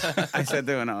 I said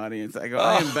to an audience, I go,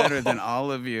 I am better than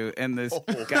all of you. And this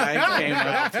guy came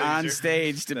up on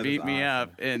stage to beat me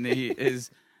up, and his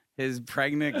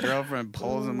pregnant girlfriend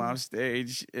pulls him off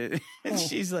stage, and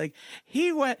she's like,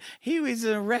 he was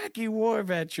an Iraqi war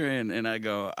veteran. And I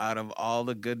go, out of all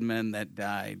the good men that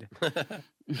died.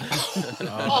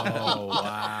 Oh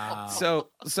wow! So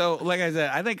like I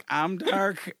said, I think I'm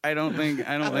dark. I don't think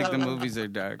the movies are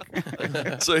dark.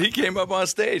 So he came up on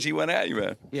stage. He went at you,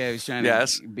 man. Yeah, he was trying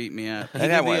to beat me up. He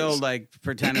did that the was- old like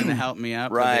pretending to help me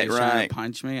up. Right, but he was trying right. to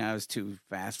punch me. I was too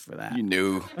fast for that. You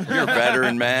knew. You're a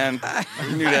veteran, man.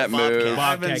 You knew that move.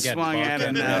 I've been swung at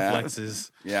enough. reflexes.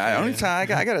 Yeah, only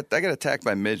time I got attacked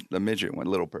by a midget, one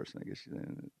little person. I guess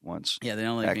once. Yeah, they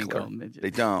don't like being Heckler. called midgets.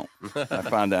 They don't. I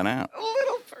found that out. A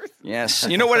little person. Yes.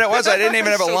 You know what it was? I didn't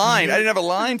even have a line. I didn't have a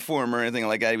line for him or anything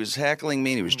like that. He was heckling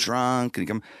me. And he was drunk,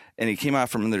 and he came out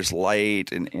from this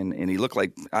light, and he looked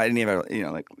like I didn't even have, you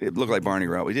know, like it looked like Barney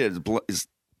Rubble. He did his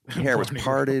hair was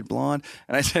parted, blonde,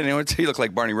 and I said, "You know what? You look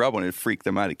like Barney Rubble," and it freaked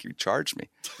them out. He charged me.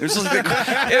 It was like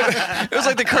it was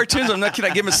like the cartoons. I'm not kidding.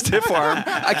 I give him a stiff arm.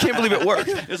 I can't believe it worked.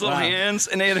 His little hands,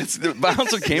 and the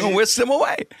bouncer came and whisked him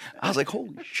away. I was like,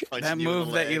 "Holy shit!" That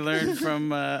move that you learned from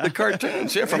The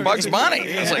cartoons, yeah, from Bugs Bunny.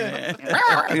 It was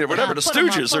like, whatever, the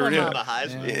Stooges or The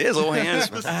Heisman. his little hands.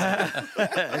 the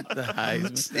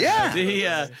Heisman.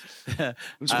 Yeah, it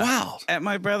was wild. At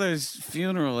my brother's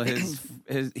funeral,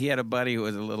 he had a buddy who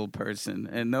was a little person,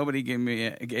 and nobody gave me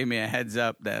a heads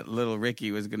up that little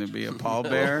Ricky was going to be a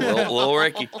pallbearer. Little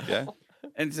Ricky. Yeah.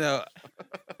 And so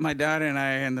my daughter and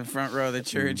I are in the front row of the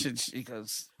church, and she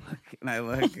goes, look, and I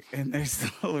look, and there's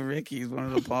little Ricky, he's one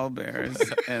of the pallbearers,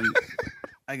 and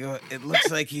I go, it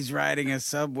looks like he's riding a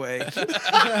subway. And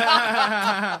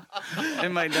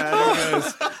my daughter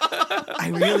goes,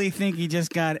 I really think he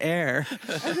just got air.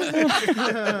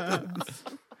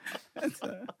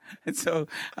 And so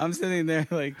I'm sitting there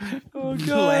like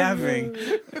laughing,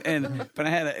 but I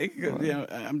had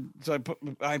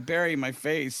I bury my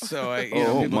face so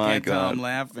people can't tell I'm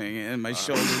laughing, and my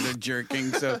shoulders are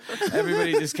jerking. So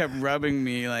everybody just kept rubbing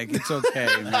me like, it's okay,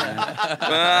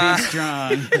 man. Be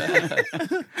strong.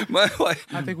 My wife,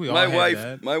 I think we all had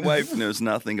that. My wife knows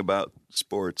nothing about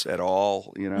sports at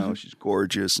all. She's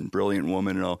gorgeous and brilliant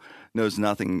woman and all. Knows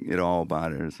nothing at all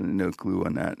about it. There's no clue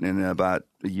on that. And about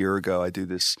a year ago, I do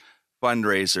this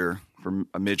fundraiser for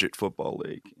a midget football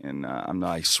league, and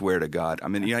I swear to God, I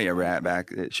mean, you're at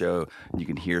back at that show, and you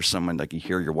can hear someone, like you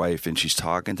hear your wife, and she's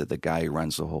talking to the guy who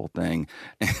runs the whole thing,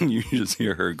 and you just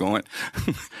hear her going,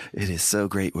 "It is so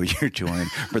great what you're doing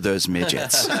for those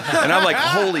midgets," and I'm like,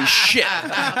 "Holy shit!"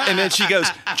 And then she goes,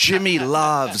 "Jimmy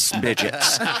loves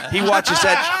midgets. He watches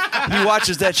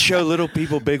that show, Little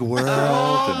People, Big World."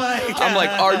 Oh my God. I'm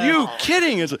like, "Are you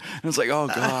kidding?" It's like, "Oh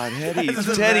God,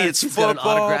 Teddy, it's He's got an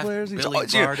football autographed players." Billy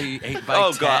Barty 8x10.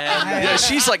 Oh God! Yeah,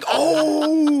 she's like,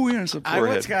 it's a I poor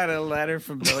once head. got a letter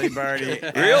from Billy Barty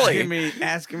Really?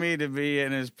 asking me to be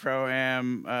in his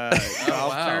Pro-Am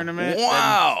golf wow. tournament.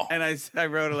 Wow. And I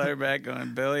wrote a letter back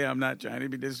going, Billy, I'm not trying to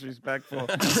be disrespectful,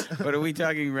 but are we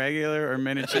talking regular or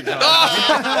miniature golf?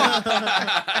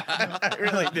 I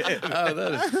really did. Oh,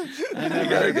 that is. I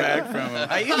never heard back from him.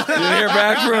 I used to, You didn't hear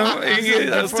back from him?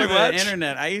 That was before too the much.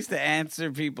 internet, I used to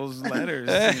answer people's letters,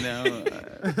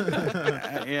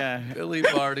 yeah. Billy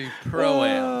Barty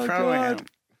Pro-Am. Pro-Am.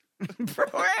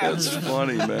 Pro-Am. That's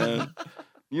funny, man.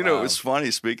 It was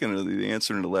funny. Speaking of the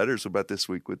answering the letters about this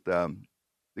week with the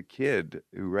kid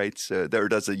who writes or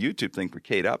does a YouTube thing for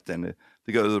Kate Upton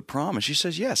to go to the prom, and she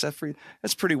says yes.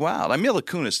 That's pretty wild. Mila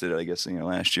Kunis did it, I guess,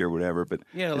 last year or whatever. But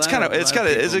Yeah, it's got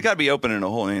to be open in the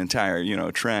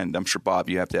entire trend. I'm sure, Bob,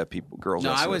 you have to have girls. No,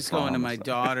 also I at was prom going to and my stuff.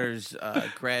 daughter's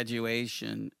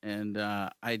graduation, and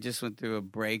I just went through a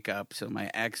breakup. So my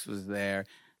ex was there,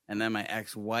 and then my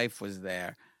ex-wife was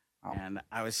there. And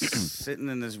I was sitting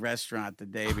in this restaurant the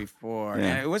day before, Yeah.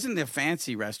 and it wasn't a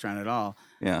fancy restaurant at all.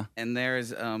 Yeah. And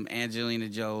there's Angelina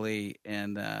Jolie,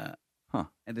 and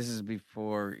and this is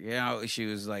before she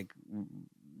was like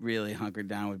really hunkered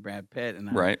down with Brad Pitt,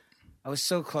 and Right. I was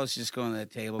so close, just going to the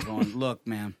table, going, "Look,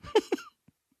 man,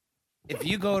 if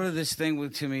you go to this thing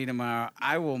to me tomorrow,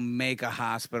 I will make a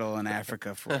hospital in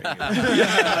Africa for you."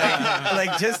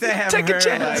 like just to have Take a her,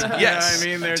 chance. like, Yes. you know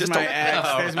what I mean? There's Just my don't- ex.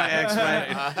 There's my ex.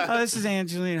 Right? Oh, this is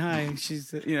Angelina. Hi.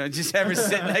 She's just have her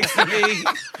sit next to me.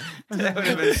 That would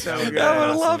have been so good. I would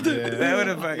have loved it. That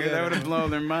would have blown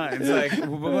their minds. Like,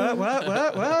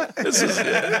 what? This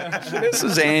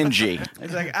is Angie.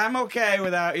 It's like, I'm okay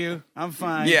without you. I'm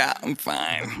fine. Yeah, I'm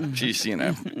fine. She's,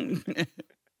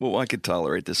 well, I could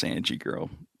tolerate this Angie girl.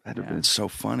 That'd have been so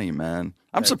funny, man.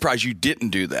 I'm surprised you didn't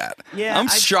do that. Yeah, I'm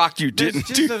shocked you didn't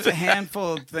There's do just a that.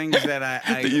 handful of things that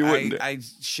That you wouldn't do. I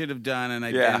should have done, and I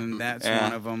Yeah, didn't. That's yeah,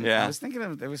 one of them. yeah. I was thinking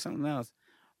of there was something else,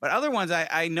 but other ones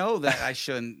I know that I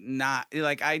shouldn't not.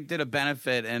 Like I did a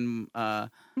benefit, and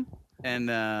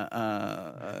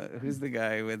who's the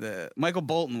guy with the Michael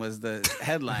Bolton was the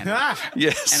headliner.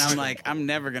 Yes. And I'm like, I'm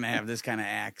never gonna have this kind of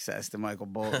access to Michael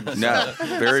Bolton. No,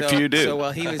 very few do. So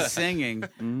while he was singing,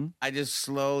 I just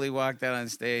slowly walked out on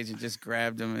stage and just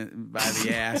grabbed him by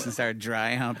the ass and started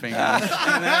dry humping him. And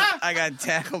then I got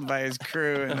tackled by his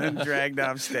crew and then dragged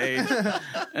off stage.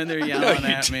 And they're yelling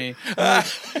at me. I'm like,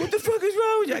 what the fuck is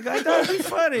wrong with you? I thought it'd be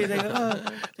funny. They go,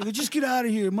 just get out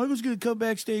of here. Michael's gonna come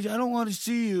backstage. I don't want to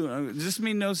see you. Does this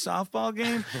mean no softball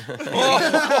game?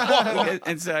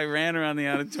 And so I ran around the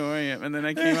auditorium, and then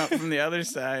I came up from the other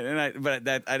side, and I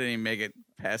didn't even make it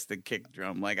past the kick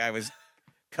drum. Like I was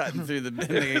cutting through the.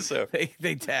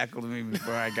 They tackled me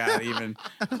before I got even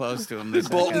close to him. Did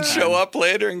Bolton show up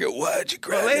later and go, "Why'd you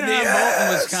grab Later me?" on, Bolton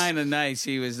was kind of nice.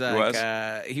 He was like,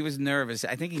 Was? he was nervous.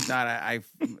 I think he thought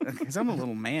because I'm a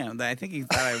little man. I think he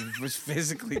thought I was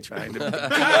physically trying to.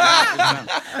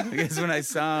 Because when I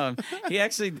saw him, he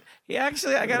actually, I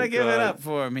gotta give it up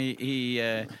for him.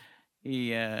 I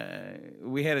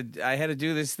had to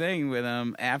do this thing with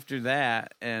him after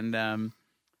that, and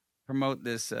promote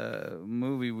this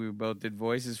movie we both did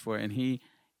voices for, and he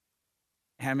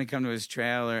had me come to his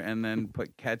trailer and then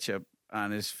put ketchup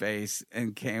on his face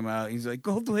and came out. He's like,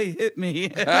 "Goldblade hit me."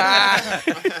 So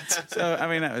I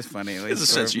mean, that was funny. At least There's a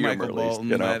sense of humor, Michael at least, Bolton,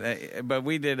 you know. but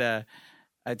we did.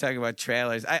 I talk about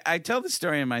trailers. I tell the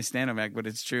story in my stand-up act, but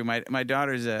it's true. My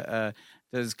daughter's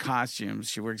does costumes.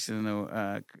 She works in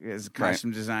as a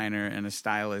costume designer and a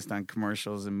stylist on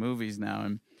commercials and movies now,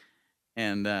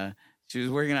 and she was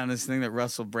working on this thing that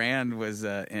Russell Brand was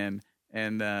in,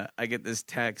 and I get this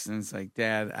text, and it's like,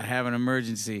 "Dad, I have an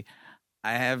emergency.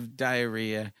 I have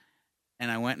diarrhea,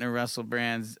 and I went into Russell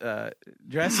Brand's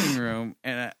dressing room,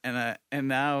 and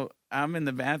now I'm in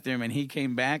the bathroom, and he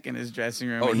came back in his dressing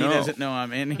room, and he doesn't know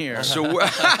I'm in here. So what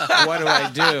do I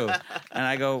do? And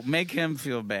I go, make him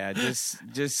feel bad.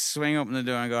 Just swing open the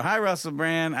door and go, hi, Russell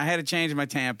Brand. I had to change my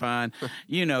tampon.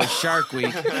 Shark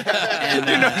Week.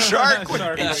 And, Shark Week.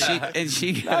 And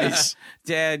she goes,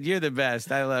 Dad, you're the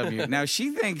best. I love you. Now,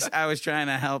 she thinks I was trying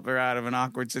to help her out of an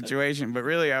awkward situation, but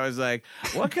really I was like,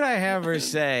 what could I have her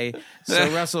say so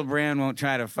Russell Brand won't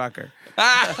try to fuck her?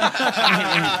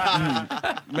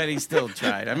 But he still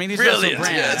tried. I mean, he's Really? Russell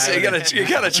Brand. So you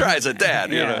gotta try as a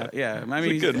dad. Yeah. I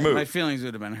mean, a good move. my feelings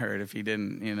would have been hurt if he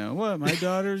didn't. What? My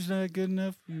daughter's not good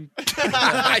enough. You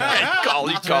call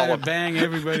try to him. bang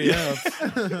everybody else.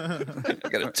 I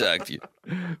gotta talk to you,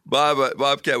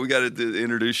 Bobcat. We got to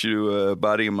introduce you to a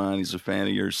buddy of mine. He's a fan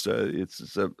of yours.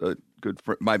 It's a good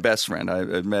friend, my best friend.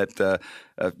 I met a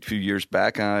few years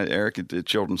back, Eric, at the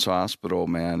Children's Hospital.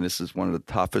 Man, this is one of the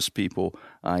toughest people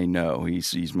I know.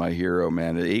 He's my hero,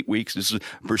 man. 8 weeks. This is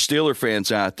for Steeler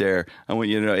fans out there. I want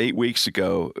you to know, 8 weeks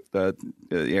ago,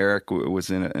 Eric was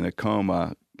in a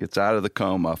coma. Gets out of the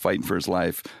coma, fighting for his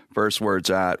life. First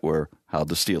words out were, "How'd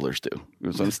the Steelers do?" It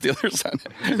was on the Steelers.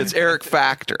 It's Eric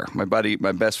Factor, my buddy,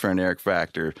 my best friend, Eric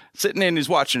Factor, sitting in. He's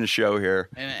watching the show here.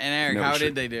 And Eric, how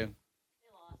did they do?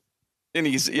 And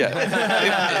he's Would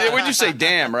you say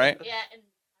damn, right? Yeah, and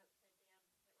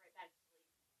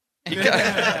right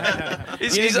back to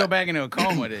sleep. You didn't go back into a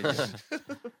coma, did you?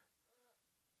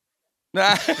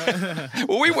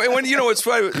 Well, it's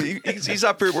funny. He's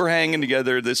up here. We're hanging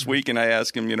together this week, and I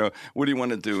asked him, what do you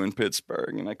want to do in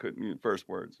Pittsburgh? And I couldn't. First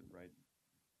words, right?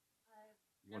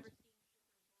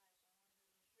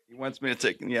 He wants me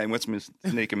to He wants me to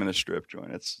sneak him in a strip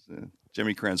joint. It's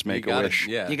Jimmy Cren's Make-A-Wish.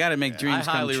 Yeah. You got to make dreams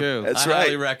come true. That's I right.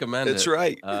 highly recommend it. That's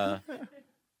right.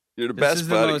 You're the This best, is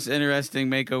the buddy. most interesting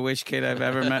Make-A-Wish kid I've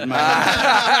ever met in my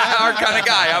life. Our kind of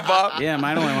guy, huh, Bob? Yeah,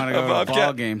 mine only want to go to a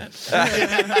ball game.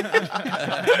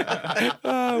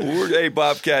 Hey,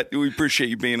 Bobcat, we appreciate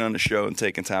you being on the show and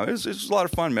taking time. It was a lot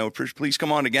of fun, man. Please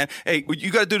come on again. Hey,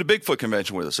 you got to do the Bigfoot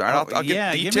convention with us, all right? I'll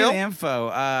get give detail. me the info.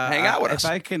 Hang out with us. If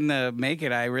I can make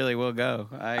it, I really will go.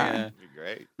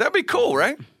 Great. That'd be cool,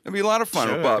 right? That'd be a lot of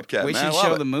fun with Bobcat. We man. should I love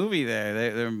show it. the movie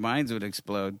there. Their minds would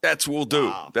explode. That's what we'll do.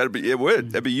 Wow. That'd be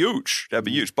huge. That'd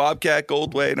be huge. Bobcat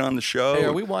Goldthwait on the show. Hey,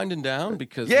 are we winding down?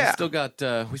 Because Yeah. we still got.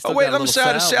 Let me got a say little to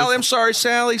Sal. Sally. I'm sorry,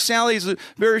 Sally. Sally's a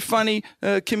very funny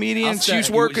comedian. I'll She's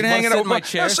sit- working, you wanna hanging sit out. in my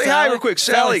chair, Say hi Sally? real quick,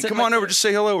 Sally, Sally. sit in Come my on over. chair. Just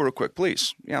say hello real quick,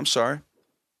 please. Yeah, I'm sorry.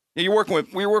 Yeah, you're working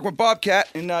with Bobcat,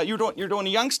 and you're doing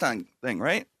the Youngstown thing,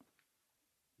 right?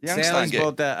 Youngstown Sally's gig.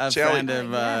 both a Sally. friend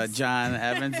of John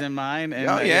Evans and mine. And,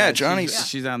 Oh, yeah, Johnny's-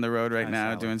 She's on the road right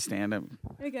now doing stand-up.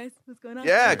 Hey guys, what's going on?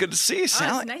 Yeah, good to see you, Oh,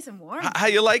 Sally. it's nice and warm. How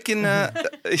you liking? How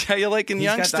you liking He's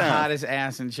got Youngstown? the hottest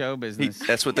ass in show business.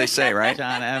 That's what they say, right?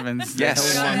 John Evans. Yes.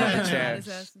 The God, one with God, the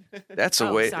chair. That's a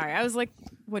oh, way. sorry. I was like,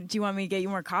 "What? Do you want me to get you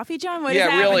more coffee, John? What is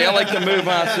Yeah, really. I happening?" like to move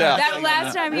on south. That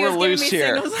last time he We're was giving loose me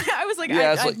here. signals, I was like,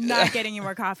 Yeah, it's I'm like- not getting you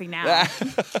more coffee now.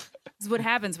 This is what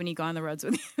happens when you go on the roads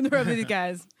with you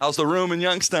guys. How's the room in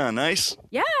Youngstown? Nice.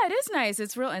 Yeah, it is nice.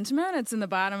 It's real intimate. It's in the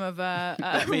bottom of a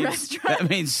restaurant. That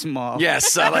means small.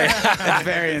 Yes, I like. It's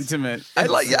very intimate. I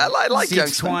like Seats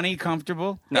Youngstown. 20,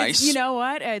 comfortable. Nice. You know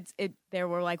what? There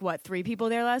were like 3 people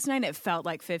there last night. It felt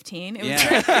like 15. It was Yeah.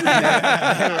 great.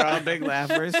 They were all big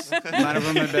laughers. None of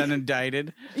them have been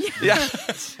indicted. Yeah.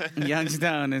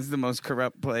 Youngstown is the most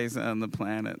corrupt place on the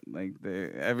planet. Like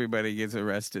everybody gets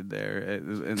arrested there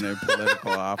in their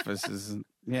political offices.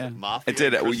 Yeah. Mafia. I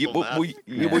did it.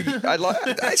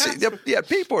 I say, yeah,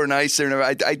 people are nice there.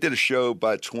 I did a show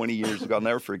about 20 years ago. I'll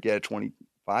never forget it,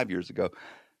 25 years ago.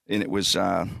 And it was,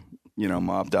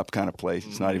 mobbed up kind of place.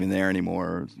 It's not even there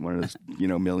anymore. It's one of those,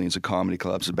 millions of comedy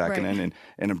clubs back Right. then.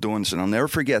 And I'm doing this, and I'll never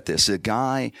forget this. The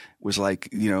guy was like,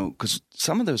 because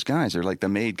some of those guys are like the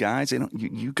made guys. They don't,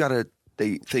 you got to,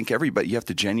 they think everybody, you have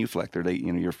to genuflect or they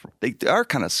are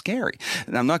kind of scary.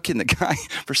 And I'm not kidding. The guy,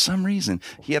 for some reason,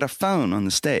 he had a phone on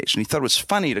the stage and he thought it was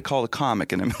funny to call the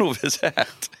comic in the middle of his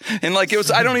act. And like, it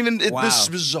was, I don't even, Wow. this is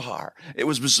bizarre. It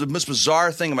was the most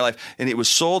bizarre thing in my life. And it was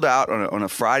sold out on a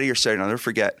Friday or Saturday. I'll never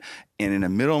forget. And in the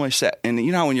middle of my set, and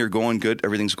you know how when you're going good,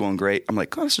 everything's going great. I'm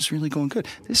like, oh, this is really going good.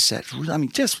 This set's really,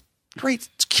 just great.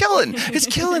 It's killing. It's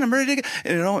killing. I'm ready to go.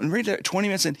 And right there, 20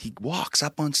 minutes in, he walks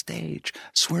up on stage.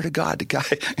 Swear to God, the guy,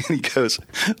 and he goes,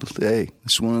 hey,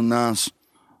 just want to announce,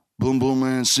 Boom Boom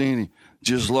Mancini,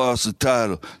 just lost the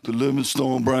title to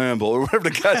Livingstone Bramble, or whatever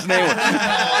the guy's name was.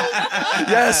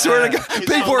 Yeah, I swear to God.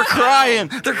 People were crying.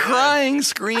 They're crying,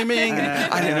 screaming.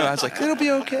 And I didn't know. I was like, it'll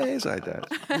be okay. So I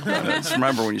just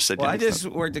remember when you said, Well, I just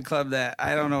worked a club that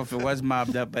I don't know if it was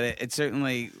mobbed up, but it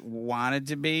certainly wanted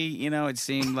to be. You know, it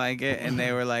seemed like it, and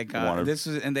they were like, "This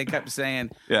was," and they kept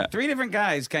saying, Yeah. 3 different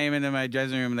guys came into my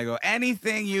dressing room and they go,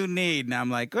 "Anything you need," and I'm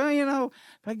like, "Well, you know,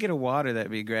 if I get a water,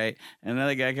 that'd be great." And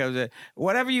another guy comes in,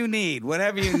 "Whatever you need,"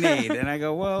 and I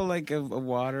go, "Well, like a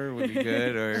water would be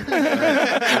good, or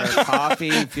a coffee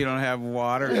if you don't have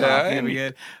water, coffee would be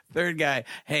good." Third guy,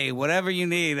 "Hey, whatever you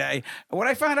need." What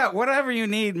I found out, whatever you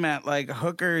need meant like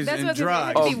hookers That's and what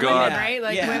drugs. Oh, women, God. right?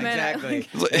 Like yeah, women. exactly.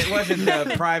 It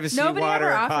wasn't privacy, Nobody water,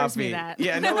 ever or offers coffee. me that.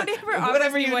 Yeah, Nobody ever offers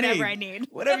whatever me you whatever need. I need.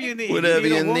 Whatever you need. Whatever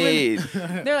need a you woman? need.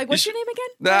 They're like, "What's your name again?"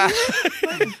 Nah.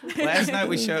 Last night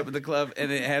we showed up at the club and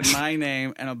it had my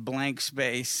name and a blank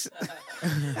space.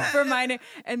 For my name,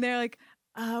 and they're like,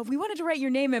 "We wanted to write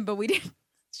your name in, but we didn't."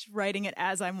 Just writing it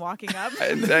as I'm walking up. How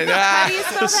do you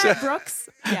spell that, Brooks?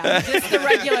 Yeah, just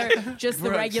the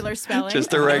regular spelling. Just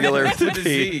the regular With a P.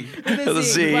 Z. With With a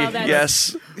Z. Well, that's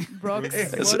Yes. Brooks.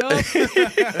 What up?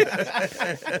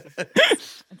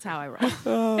 That's how I roll.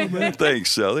 Oh, man.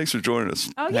 Thanks, Sal. Thanks for joining us.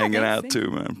 Oh, yeah, Hanging thanks, out, too,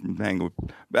 man. Hanging with.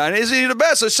 And isn't he the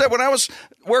best? I said when I was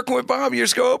working with Bob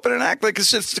years ago, open and act like,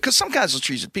 because some guys will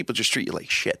people just treat you like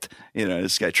shit. You know,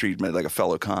 this guy treated me like a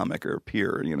fellow comic or a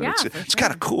peer. You know, Yeah, it's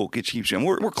kind of cool. Keeps you. And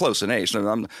we're close in age. So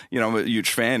I'm a huge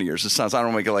fan of yours. It sounds. I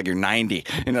don't make it like you're 90.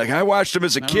 And like I watched him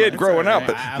as a kid that's growing all up,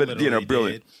 right. I but you know, literally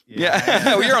brilliant. did. Yeah,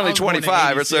 well, you're I only was born in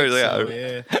 25 or so.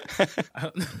 86,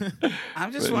 yeah.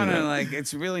 I'm just wondering, like,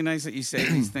 it's really nice that you say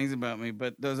these things about me,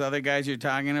 but those other guys you're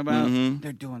talking about,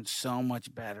 they're doing so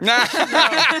much better. Like,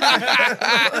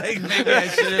 maybe I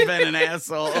should have been an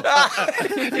asshole.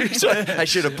 I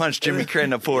should have punched Jimmy Crenn in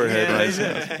the forehead.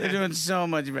 Yeah, they're doing so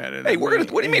much better. Hey, than what me.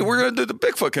 do you mean? We're gonna do the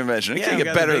Bigfoot convention. It Yeah, can't we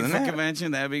get got better the than Bigfoot that.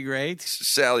 convention. That'd be great.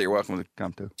 Sally, you're welcome to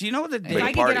come to. Do you know what the If date? I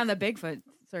could party. get on the Bigfoot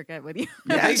circuit with you.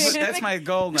 That's my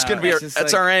goal now. It's gonna be just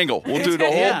that's like- our angle. We'll do the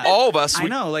whole Yeah. all of us. I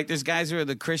know, like there's guys who are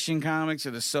the Christian comics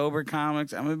or the sober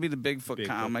comics. I'm gonna be the Bigfoot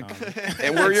comic.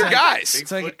 And we're your guys.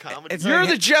 It's like comedy. it's You're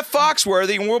like, the Jeff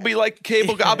Foxworthy, and we'll be like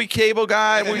cable. I'll be cable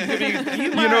guy. We could be,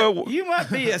 you know. you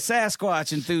might be a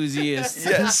Sasquatch enthusiast.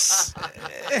 Yes.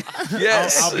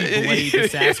 Yes. I'll be Blade, the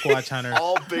Sasquatch hunter.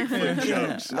 All Bigfoot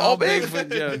jokes. All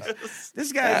Bigfoot jokes.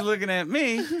 This guy's looking at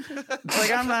me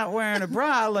like I'm not wearing a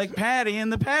bra like Patty in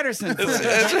the Patterson film.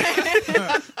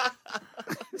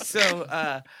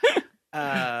 So,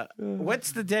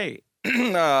 what's the date?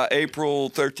 April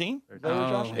 13th.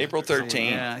 Oh. April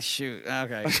 13th. Yeah, shoot.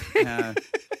 Okay.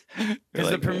 It's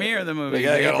the premiere of the movie, We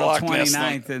gotta get a April Loch Ness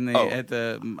 29th thing. at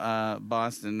the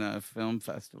Boston Film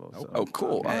Festival. So, Oh,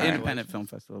 cool. All right. Independent Film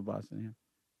Festival of Boston,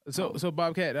 yeah. So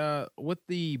Bobcat, with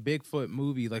the Bigfoot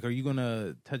movie, like, are you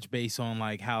gonna touch base on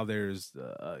like how there's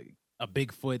a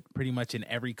Bigfoot pretty much in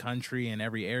every country and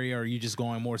every area, or are you just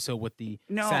going more so with the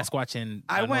No, Sasquatch in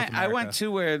I North went America?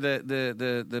 to where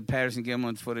the Patterson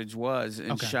Gimlin footage was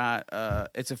and Okay. shot.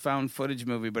 It's a found footage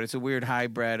movie, but it's a weird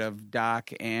hybrid of doc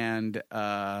and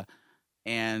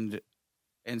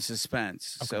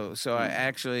suspense. Okay. So I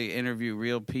actually interview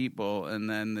real people, and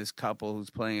then this couple who's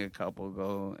playing a couple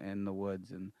go in the woods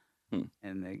and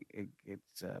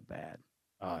it's bad.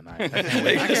 Oh, nice! I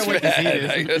can't wait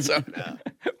to see this.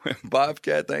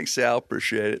 Bobcat, thanks, Sal.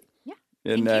 Appreciate it. Yeah.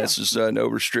 And Thank you. this is No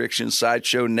Restrictions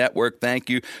Sideshow Network. Thank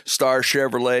you. Star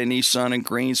Chevrolet, Nissan in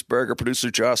Greensburg,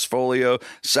 producer Josh Folio,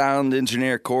 sound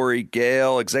engineer Corey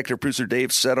Gale, executive producer Dave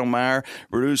Settlemeyer,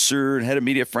 producer and head of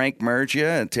media Frank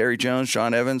Mergia, and Terry Jones,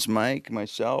 Sean Evans, Mike,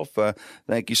 myself.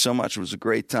 Thank you so much. It was a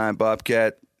great time,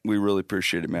 Bobcat. We really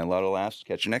appreciate it, man. A lot of laughs.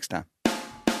 Catch you next time.